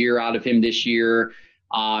good year out of him this year.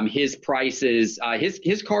 His prices,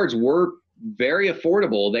 his cards were very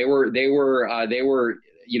affordable. They were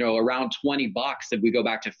around $20 if we go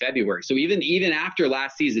back to February. So even after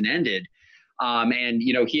last season ended, and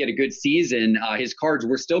he had a good season, his cards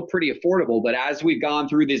were still pretty affordable. But as we've gone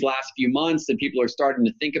through these last few months and people are starting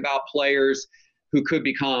to think about players who could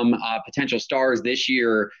become potential stars this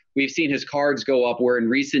year, we've seen his cards go up where in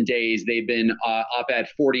recent days they've been up at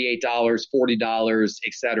 $48, $40,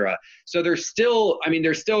 et cetera. So they're still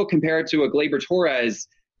compared to a Gleyber Torres,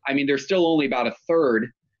 they're still only about a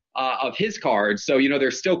third of his cards. So,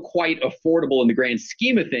 they're still quite affordable in the grand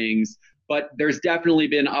scheme of things, but there's definitely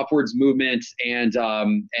been upwards movement and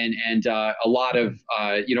a lot of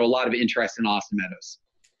interest in Austin Meadows.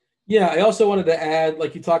 Yeah, I also wanted to add,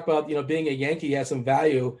 like you talked about, being a Yankee has some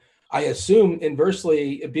value. I assume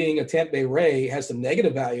inversely, being a Tampa Bay Ray has some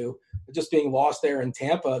negative value. Just being lost there in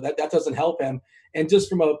Tampa, that doesn't help him. And just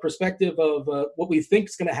from a perspective of what we think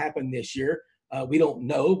is going to happen this year, we don't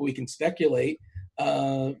know, but we can speculate.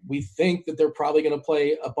 We think that they're probably going to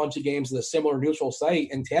play a bunch of games at a similar neutral site,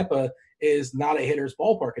 and Tampa is not a hitter's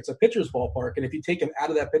ballpark. It's a pitcher's ballpark. And if you take him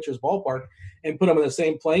out of that pitcher's ballpark and put him in the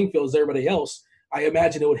same playing field as everybody else, I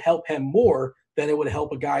imagine it would help him more than it would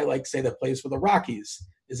help a guy like, say, that plays for the Rockies.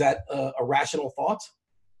 Is that a rational thought?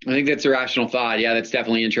 I think that's a rational thought. Yeah, that's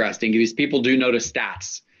definitely interesting because people do notice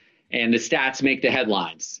stats, and the stats make the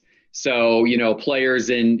headlines. So, players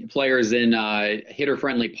in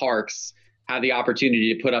hitter-friendly parks have the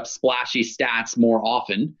opportunity to put up splashy stats more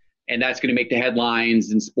often, and that's going to make the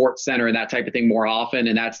headlines and Sports Center and that type of thing more often,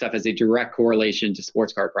 and that stuff has a direct correlation to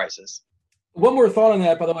sports card prices. One more thought on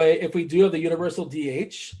that, by the way, if we do have the universal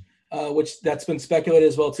DH, which that's been speculated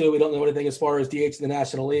as well, too. We don't know anything as far as DH in the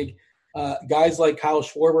National League. Guys like Kyle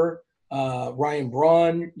Schwarber, Ryan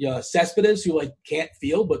Braun, Cespedes, who can't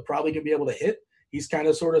field but probably can be able to hit. He's kind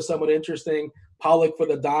of sort of somewhat interesting. Pollock for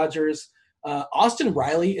the Dodgers. Austin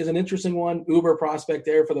Riley is an interesting one. Uber prospect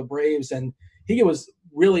there for the Braves. And he was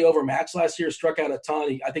really overmatched last year, struck out a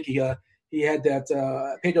ton. I think he had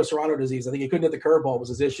that Pedro Serrano disease. I think he couldn't hit the curveball was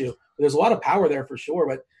his issue. But there's a lot of power there for sure.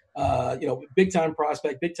 But, big-time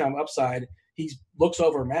prospect, big-time upside. He looks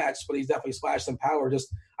overmatched, but he's definitely splashed some power.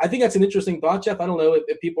 I think that's an interesting thought, Geoff. I don't know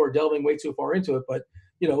if people are delving way too far into it, but,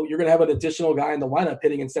 you're going to have an additional guy in the lineup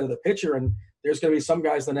hitting instead of the pitcher, and there's going to be some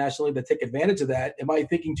guys in the National League that take advantage of that. Am I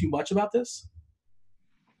thinking too much about this?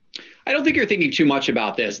 I don't think you're thinking too much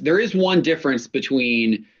about this. There is one difference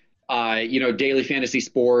between, daily fantasy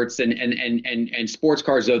sports and sports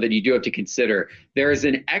cards, though, that you do have to consider. There is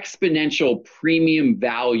an exponential premium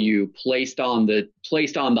value placed on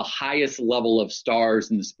the highest level of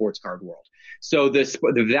stars in the sports card world. So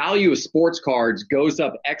the value of sports cards goes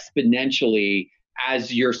up exponentially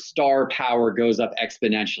as your star power goes up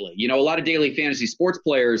exponentially. A lot of daily fantasy sports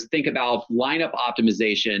players think about lineup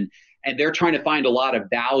optimization, and they're trying to find a lot of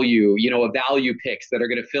value, value picks that are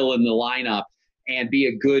going to fill in the lineup and be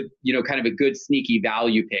a good, kind of a good sneaky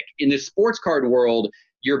value pick. In the sports card world,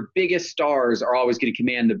 your biggest stars are always going to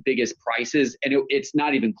command the biggest prices, and it's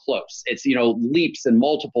not even close. It's, leaps and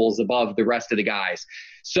multiples above the rest of the guys.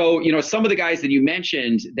 So, some of the guys that you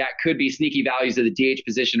mentioned that could be sneaky values of the DH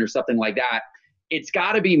position or something like that, it's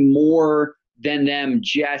got to be more than them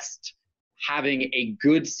just having a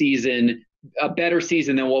good season, a better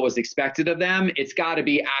season than what was expected of them. It's got to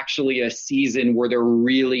be actually a season where they're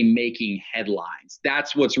really making headlines.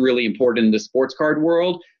 That's what's really important in the sports card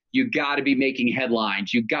world. You got to be making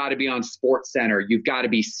headlines. You got to be on Sports Center. You've got to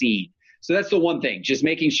be seen. So that's the one thing, just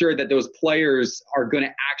making sure that those players are going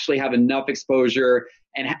to actually have enough exposure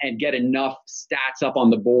and get enough stats up on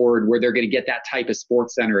the board where they're going to get that type of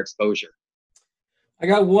Sports Center exposure. I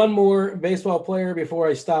got one more baseball player before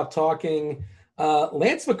I stop talking.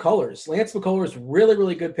 Lance McCullers. Lance McCullers, really,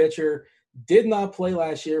 really good pitcher. Did not play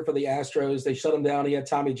last year for the Astros. They shut him down. He had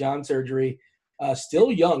Tommy John surgery.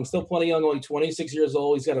 Still young, still plenty young, only 26 years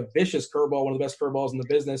old. He's got a vicious curveball, one of the best curveballs in the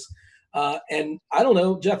business. And I don't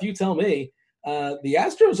know, Geoff, you tell me. The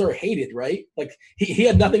Astros are hated, right? Like he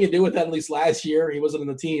had nothing to do with that, at least last year. He wasn't on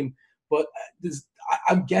the team. But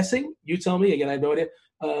I'm guessing, you tell me, again, I have no idea.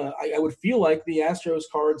 I would feel like the Astros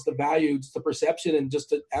cards, the value, the perception, and just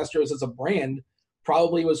the Astros as a brand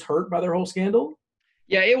probably was hurt by their whole scandal.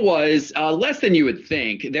 Yeah, it was less than you would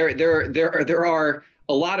think. There are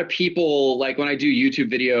a lot of people, like when I do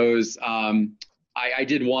YouTube videos, I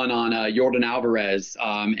did one on Yordan Alvarez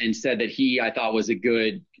and said that I thought was a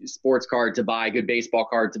good sports card to buy, good baseball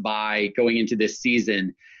card to buy going into this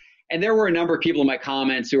season. And there were a number of people in my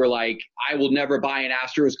comments who were like, I will never buy an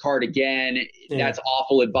Astros card again. Yeah. That's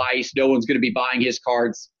awful advice. No one's going to be buying his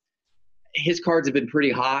cards. His cards have been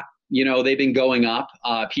pretty hot. They've been going up.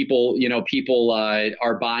 People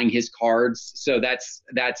are buying his cards. So that's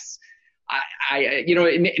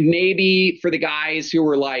maybe for the guys who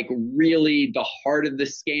were like really the heart of the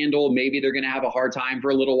scandal, maybe they're going to have a hard time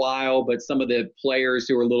for a little while. But some of the players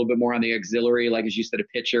who are a little bit more on the auxiliary, like as you said, a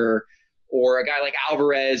pitcher, or a guy like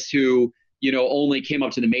Alvarez who, only came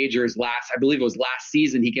up to the majors I believe it was last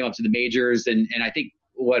season he came up to the majors. And I think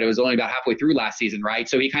it was only about halfway through last season, right?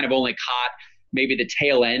 So he kind of only caught maybe the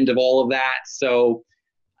tail end of all of that. So,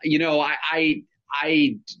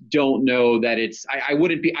 I don't know that I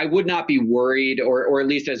would not be worried or at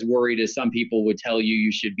least as worried as some people would tell you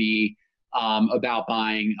should be about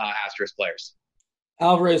buying Astros players.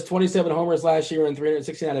 Alvarez, 27 homers last year and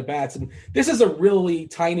 369 at-bats. And this is a really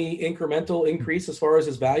tiny incremental increase as far as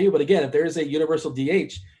his value. But again, if there is a universal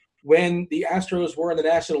DH, when the Astros were in the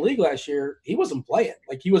National League last year, he wasn't playing.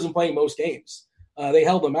 Like, he wasn't playing most games. They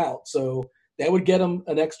held him out. So that would get him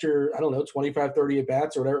an extra, 25, 30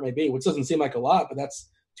 at-bats or whatever it may be, which doesn't seem like a lot, but that's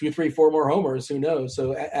 2, 3, 4 more homers. Who knows?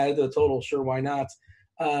 So add to the total, sure, why not?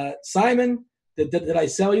 Simon, did I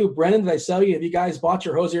sell you? Brennan, did I sell you? Have you guys bought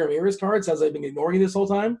your Jose Ramirez cards as I've been ignoring you this whole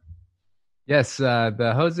time? Yes,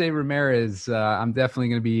 the Jose Ramirez, I'm definitely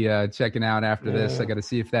going to be checking out after this. I got to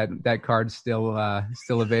see if that card's still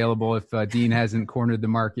available, if Dean hasn't cornered the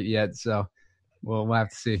market yet. So we'll have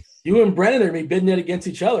to see. You and Brennan are going to be bidding it against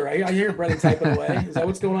each other. I hear Brennan typing away. Is that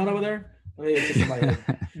what's going on over there? It's just in my head.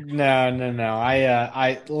 No.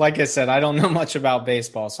 I like I said, I don't know much about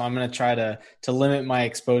baseball, so I'm going to try to limit my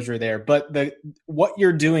exposure there. But what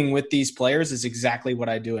you're doing with these players is exactly what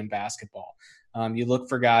I do in basketball. You look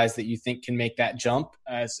for guys that you think can make that jump,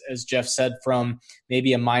 as Geoff said, from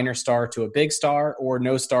maybe a minor star to a big star, or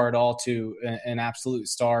no star at all to an absolute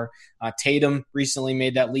star. Tatum recently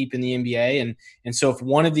made that leap in the NBA. And so if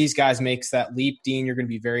one of these guys makes that leap, Dean, you're going to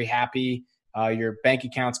be very happy. Your bank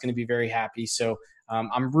account's going to be very happy. So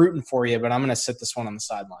I'm rooting for you, but I'm going to sit this one on the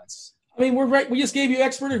sidelines. I mean, we're right. We just gave you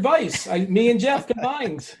expert advice. Me and Geoff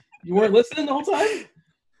combined. You weren't listening the whole time?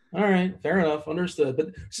 All right. Fair enough. Understood. But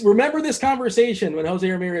remember this conversation when Jose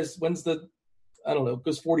Ramirez goes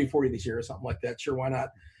 40-40 this year or something like that. Sure, why not?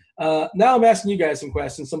 Now I'm asking you guys some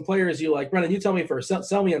questions. Some players you like. Brennan, you tell me first.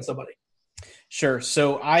 Sell me on somebody. Sure.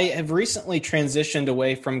 So I have recently transitioned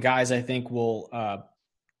away from guys I think will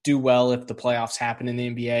do well if the playoffs happen in the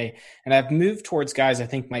NBA. And I've moved towards guys I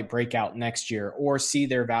think might break out next year or see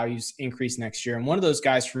their values increase next year. And one of those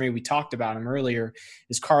guys for me, we talked about him earlier,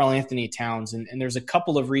 is Karl-Anthony Towns. And there's a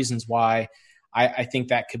couple of reasons why I think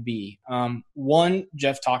that could be. One,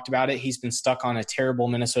 Geoff talked about it. He's been stuck on a terrible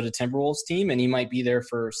Minnesota Timberwolves team, and he might be there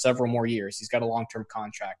for several more years. He's got a long-term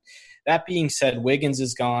contract. That being said, Wiggins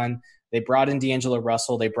is gone. They brought in D'Angelo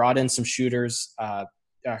Russell. They brought in some shooters,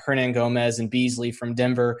 Hernan Gomez and Beasley from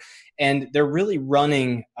Denver, and they're really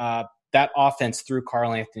running that offense through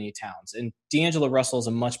Karl-Anthony Towns. And D'Angelo Russell is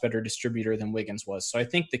a much better distributor than Wiggins was. So I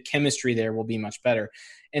think the chemistry there will be much better.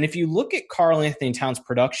 And if you look at Karl-Anthony Towns'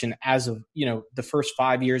 production as of, the first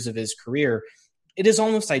 5 years of his career, it is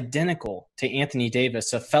almost identical to Anthony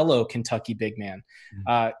Davis, a fellow Kentucky big man.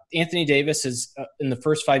 Anthony Davis is in the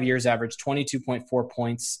first 5 years averaged 22.4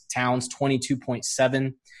 points, Towns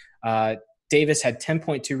 22.7. Davis had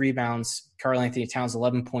 10.2 rebounds, Karl-Anthony Towns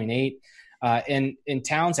 11.8. And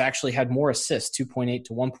Towns actually had more assists, 2.8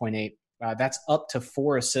 to 1.8. That's up to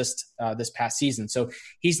 4 assists this past season. So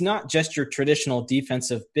he's not just your traditional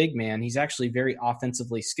defensive big man. He's actually very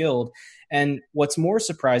offensively skilled. And what's more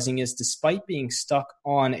surprising is despite being stuck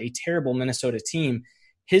on a terrible Minnesota team,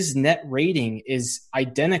 his net rating is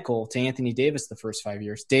identical to Anthony Davis the first 5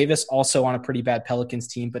 years. Davis also on a pretty bad Pelicans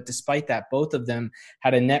team, but despite that, both of them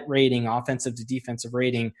had a net rating, offensive to defensive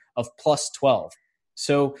rating of plus 12.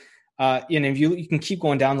 So if you can keep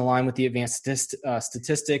going down the line with the advanced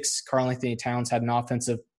statistics, Karl-Anthony Towns had an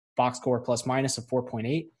offensive box score plus minus of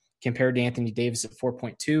 4.8 compared to Anthony Davis at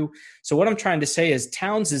 4.2. So what I'm trying to say is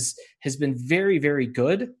Towns has been very, very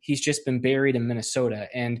good. He's just been buried in Minnesota.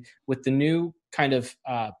 And with the new kind of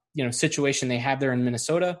situation they have there in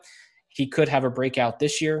Minnesota, he could have a breakout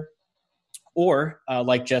this year. Or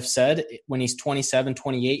like Geoff said, when he's 27,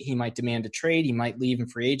 28, he might demand a trade. He might leave in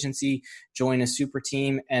free agency, join a super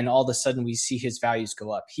team, and all of a sudden we see his values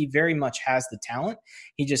go up. He very much has the talent.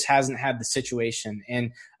 He just hasn't had the situation.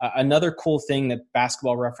 And another cool thing that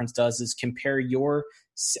Basketball Reference does is compare your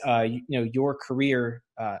career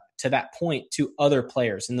to that point to other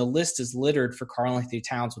players. And the list is littered for Karl-Anthony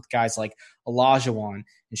Towns with guys like Olajuwon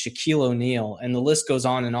and Shaquille O'Neal, and the list goes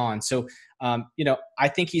on and on. So, I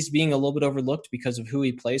think he's being a little bit overlooked because of who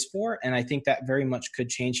he plays for, and I think that very much could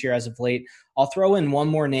change here as of late. I'll throw in one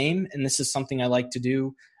more name, and this is something I like to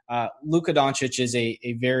do. Luka Doncic is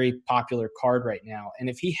a very popular card right now, and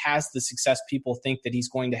if he has the success people think that he's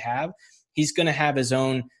going to have his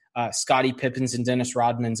own Scottie Pippins and Dennis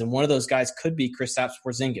Rodmans, and one of those guys could be Kristaps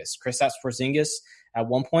Porzingis. Kristaps Porzingis at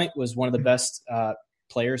one point was one of the best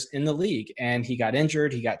players in the league, and he got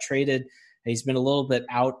injured, he got traded. He's been a little bit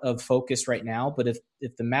out of focus right now, but if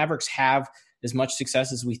the Mavericks have as much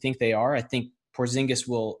success as we think they are, I think Porzingis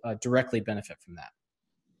will directly benefit from that.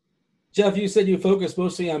 Geoff, you said you focus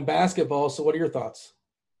mostly on basketball, so what are your thoughts?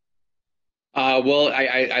 Well,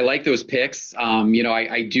 I like those picks.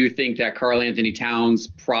 I do think that Karl-Anthony Towns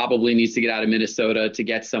probably needs to get out of Minnesota to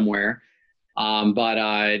get somewhere. But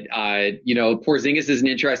Porzingis is an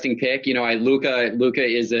interesting pick. Luka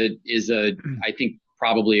is I think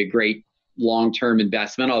probably a great long-term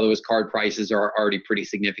investment, although his card prices are already pretty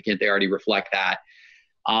significant. They already reflect that.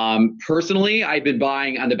 Personally, I've been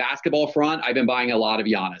buying on the basketball front. I've been buying a lot of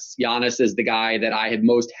Giannis. Giannis is the guy that I had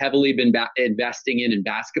most heavily been investing in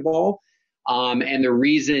basketball. And the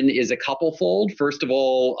reason is a couple-fold. First of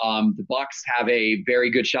all, the Bucks have a very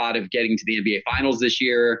good shot of getting to the NBA Finals this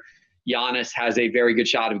year. Giannis has a very good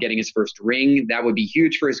shot of getting his first ring. That would be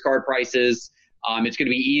huge for his card prices. It's going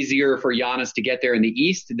to be easier for Giannis to get there in the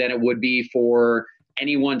East than it would be for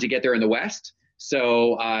anyone to get there in the West.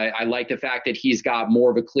 So I like the fact that he's got more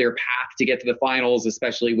of a clear path to get to the finals,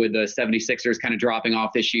 especially with the 76ers kind of dropping off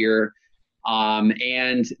this year.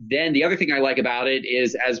 And then the other thing I like about it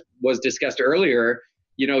is, as was discussed earlier,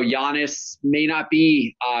 Giannis may not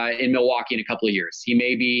be in Milwaukee in a couple of years.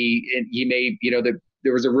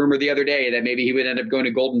 There was a rumor the other day that maybe he would end up going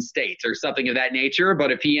to Golden State or something of that nature.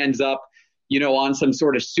 But if he ends up, on some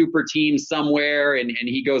sort of super team somewhere and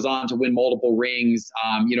he goes on to win multiple rings,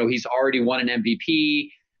 he's already won an MVP.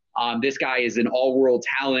 This guy is an all-world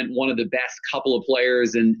talent, one of the best couple of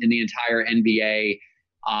players in the entire NBA.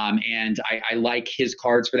 And I like his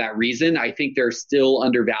cards for that reason. I think they're still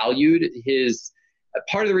undervalued.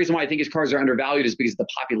 Part of the reason why I think his cards are undervalued is because of the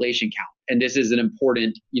population count. And this is an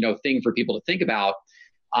important, thing for people to think about.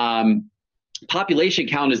 Population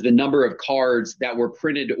count is the number of cards that were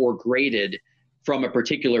printed or graded from a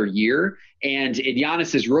particular year. And in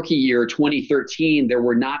Giannis's rookie year, 2013, there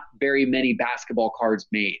were not very many basketball cards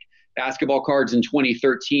made. Basketball cards in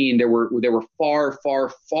 2013, there were far,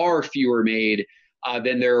 far, far fewer made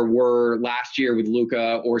than there were last year with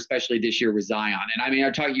Luka, or especially this year with Zion. And I mean,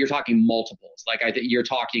 you're talking multiples. Like I think you're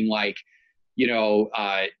talking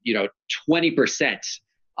 20%.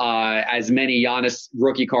 As many Giannis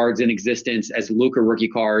rookie cards in existence as Luka rookie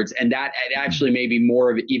cards. And that actually may be more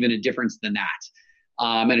of even a difference than that.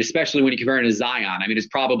 And especially when you compare it to Zion, I mean, it's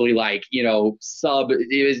probably it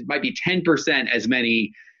might be 10% as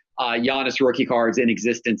many Giannis rookie cards in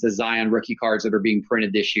existence as Zion rookie cards that are being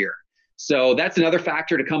printed this year. So that's another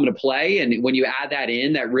factor to come into play. And when you add that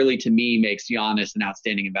in, that really, to me, makes Giannis an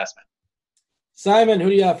outstanding investment. Simon, who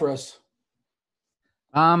do you have for us?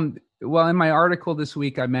 Well, in my article this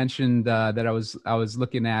week, I mentioned that I was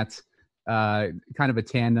looking at kind of a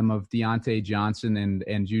tandem of Deontay Johnson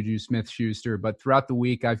and Juju Smith-Schuster. But throughout the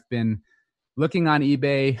week, I've been looking on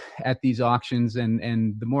eBay at these auctions,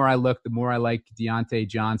 and the more I look, the more I like Deontay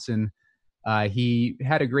Johnson. He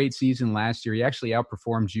had a great season last year. He actually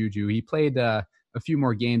outperformed Juju. He played a few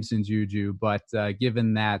more games than Juju, but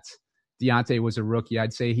given that Deontay was a rookie,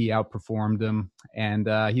 I'd say he outperformed him. And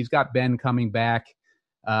he's got Ben coming back.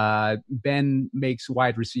 Ben makes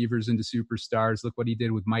wide receivers into superstars. Look what he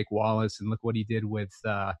did with Mike Wallace, and look what he did with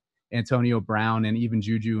Antonio Brown and even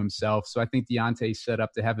Juju himself. So I think Deontay's set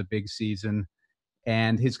up to have a big season.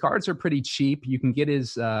 And his cards are pretty cheap. You can get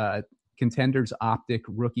his Contenders Optic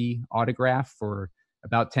rookie autograph for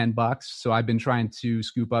about $10. So I've been trying to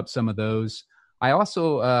scoop up some of those. I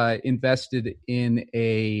also invested in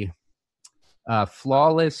a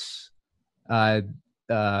flawless out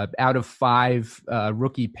of 5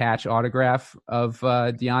 rookie patch autograph of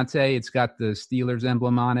Deontay. It's got the Steelers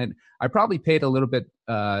emblem on it. I probably paid a little bit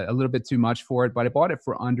too much for it, but I bought it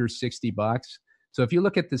for under $60. So if you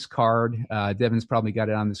look at this card, Devin's probably got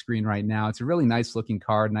it on the screen right now. It's a really nice looking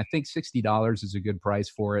card, and I think $60 is a good price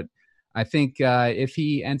for it. I think if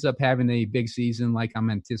he ends up having a big season like I'm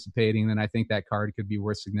anticipating, then I think that card could be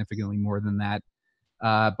worth significantly more than that.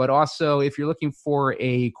 But also, if you're looking for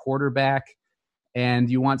a quarterback and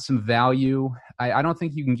you want some value, I don't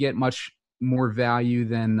think you can get much more value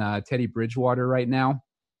than Teddy Bridgewater right now.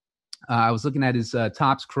 I was looking at his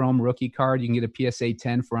Topps Chrome rookie card. You can get a PSA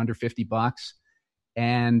 10 for under $50.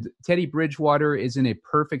 And Teddy Bridgewater is in a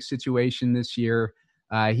perfect situation this year.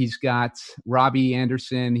 He's got Robbie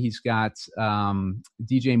Anderson, he's got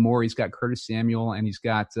DJ Moore, he's got Curtis Samuel, and he's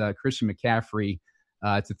got Christian McCaffrey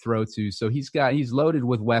to throw to. So he's loaded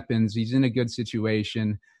with weapons. He's in a good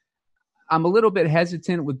situation. I'm a little bit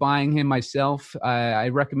hesitant with buying him myself. I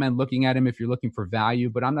recommend looking at him if you're looking for value,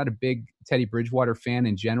 but I'm not a big Teddy Bridgewater fan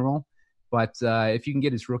in general. But if you can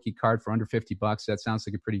get his rookie card for under $50, that sounds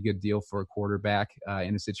like a pretty good deal for a quarterback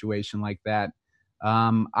in a situation like that.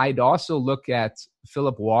 I'd also look at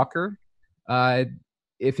Phillip Walker.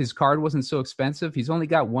 If his card wasn't so expensive, he's only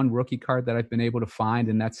got one rookie card that I've been able to find,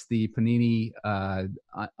 and that's the Panini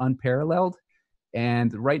Unparalleled.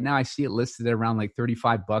 And right now I see it listed at around like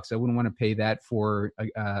 $35. I wouldn't want to pay that for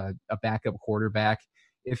a backup quarterback.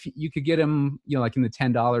 If you could get him, like in the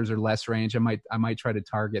 $10 or less range, I might try to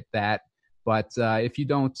target that. But if you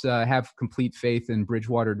don't have complete faith in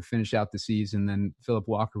Bridgewater to finish out the season, then Phillip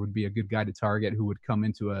Walker would be a good guy to target who would come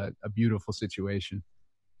into a beautiful situation.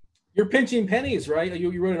 You're pinching pennies, right?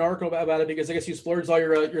 You wrote an article about it because I guess you splurged all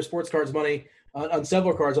your sports cards money on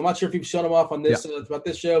several cards. I'm not sure if you've shown them off on this about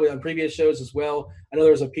this show, but on previous shows as well. I know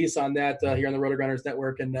there was a piece on that here on the RotoGrinders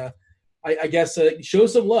Network, and I guess show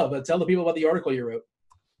some love. Tell the people about the article you wrote.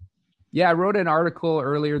 Yeah, I wrote an article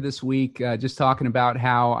earlier this week just talking about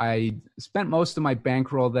how I spent most of my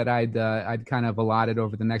bankroll that I'd kind of allotted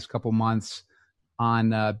over the next couple months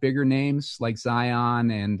on bigger names like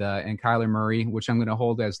Zion and Kyler Murray, which I'm going to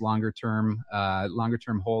hold as longer term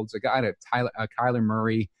holds. I got a Kyler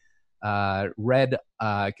Murray red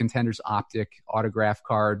Contenders Optic autograph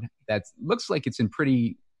card that looks like it's in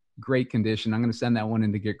pretty great condition. I'm going to send that one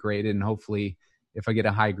in to get graded, and hopefully if I get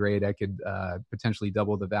a high grade, I could potentially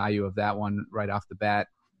double the value of that one right off the bat.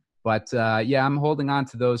 But I'm holding on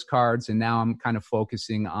to those cards, and now I'm kind of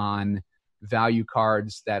focusing on value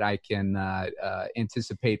cards that I can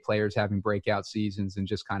anticipate players having breakout seasons, and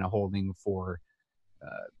just kind of holding for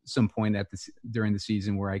some point during the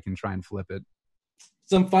season where I can try and flip it.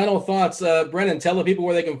 Some final thoughts, Brennan. Tell the people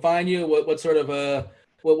where they can find you. What sort of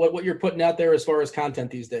what you're putting out there as far as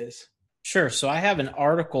content these days. Sure. So I have an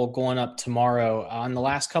article going up tomorrow. On the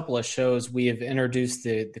last couple of shows, we have introduced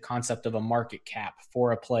the concept of a market cap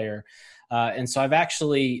for a player. And so I've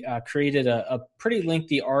actually created a pretty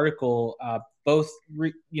lengthy article, both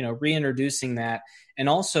reintroducing that and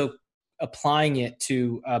also applying it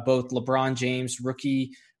to both LeBron James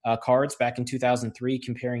rookie cards back in 2003,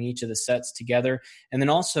 comparing each of the sets together, and then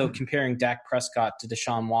also comparing Dak Prescott to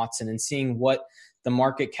Deshaun Watson and seeing what the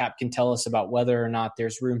market cap can tell us about whether or not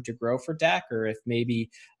there's room to grow for Dak, or if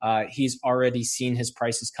maybe he's already seen his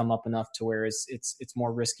prices come up enough to where it's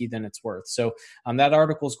more risky than it's worth. So that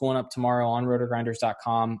article is going up tomorrow on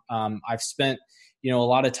RotoGrinders.com. I've spent a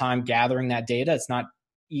lot of time gathering that data. It's not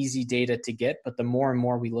easy data to get, but the more and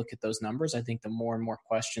more we look at those numbers, I think the more and more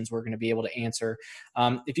questions we're going to be able to answer.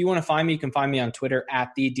 If you want to find me, you can find me on Twitter at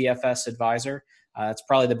the DFS Advisor. It's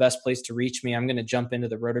probably the best place to reach me. I'm going to jump into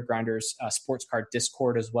the RotoGrinders sports card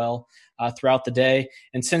Discord as well throughout the day.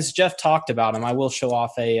 And since Geoff talked about him, I will show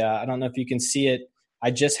off I don't know if you can see it.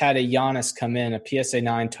 I just had a Giannis come in, a PSA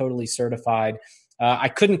 9, totally certified I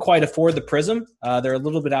couldn't quite afford the Prism. They're a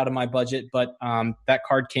little bit out of my budget, but that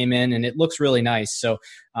card came in and it looks really nice. So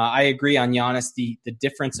I agree on Giannis. The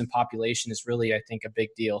difference in population is really, I think, a big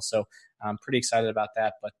deal. So I'm pretty excited about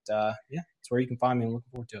that. But it's where you can find me. I'm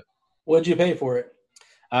looking forward to it. What did you pay for it?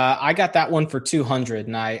 I got that one for $200,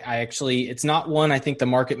 and I actually, it's not one I think the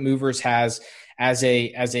Market Movers has as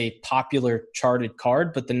a popular charted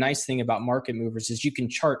card. But the nice thing about Market Movers is you can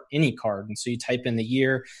chart any card, and so you type in the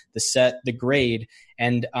year, the set, the grade,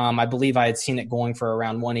 and I believe I had seen it going for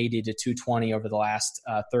around 180 to 220 over the last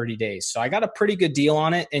 30 days. So I got a pretty good deal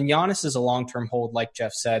on it. And Giannis is a long-term hold, like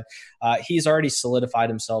Geoff said. He's already solidified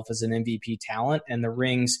himself as an MVP talent, and the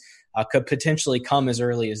rings could potentially come as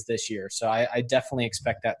early as this year. So I definitely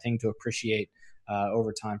expect that thing to appreciate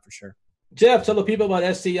over time for sure. Geoff, tell the people about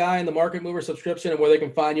SCI and the Market Mover subscription and where they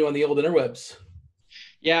can find you on the old interwebs.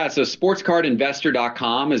 Yeah, so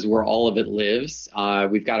SportsCardInvestor.com is where all of it lives.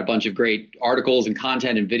 We've got a bunch of great articles and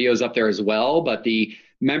content and videos up there as well, but the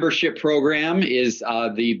membership program is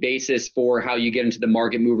the basis for how you get into the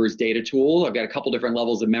Market Movers data tool. I've got a couple different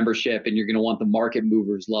levels of membership, and you're going to want the Market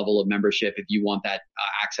Movers level of membership if you want that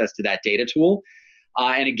access to that data tool.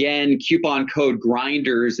 And again, coupon code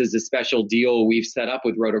GRINDERS is a special deal we've set up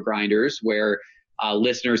with RotoGrinders where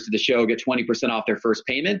listeners to the show get 20% off their first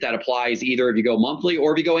payment. That applies either if you go monthly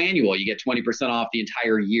or if you go annual. You get 20% off the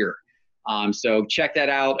entire year. So check that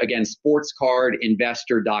out. Again,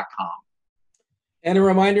 SportsCardInvestor.com. And a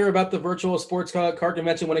reminder about the virtual sports card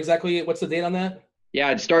convention. What's the date on that?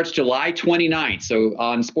 Yeah, it starts July 29th. So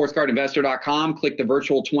on SportsCardInvestor.com, click the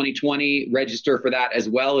virtual 2020, register for that as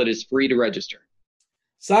well. It is free to register.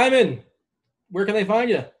 Simon, where can they find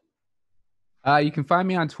you? You can find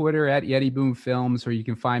me on Twitter at Yeti Boom Films, or you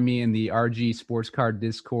can find me in the RG Sports Card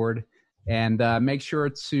Discord. And make sure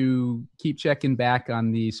to keep checking back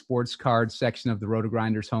on the sports card section of the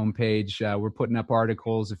RotoGrinders homepage. We're putting up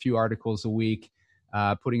a few articles a week,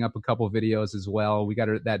 putting up a couple of videos as well. We got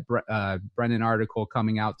that Brennan article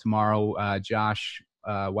coming out tomorrow. Josh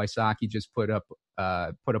Wysocki just put up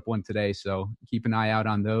one today, so keep an eye out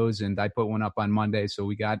on those. And I put one up on Monday, so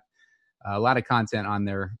we got a lot of content on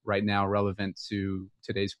there right now relevant to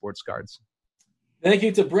today's sports cards. Thank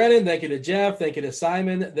you to Brennan. Thank you to Geoff. Thank you to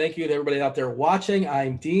Simon. Thank you to everybody out there watching.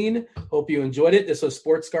 I'm Dean. Hope you enjoyed it. This was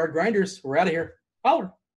Sports Card Grinders. We're out of here.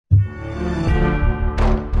 Holler.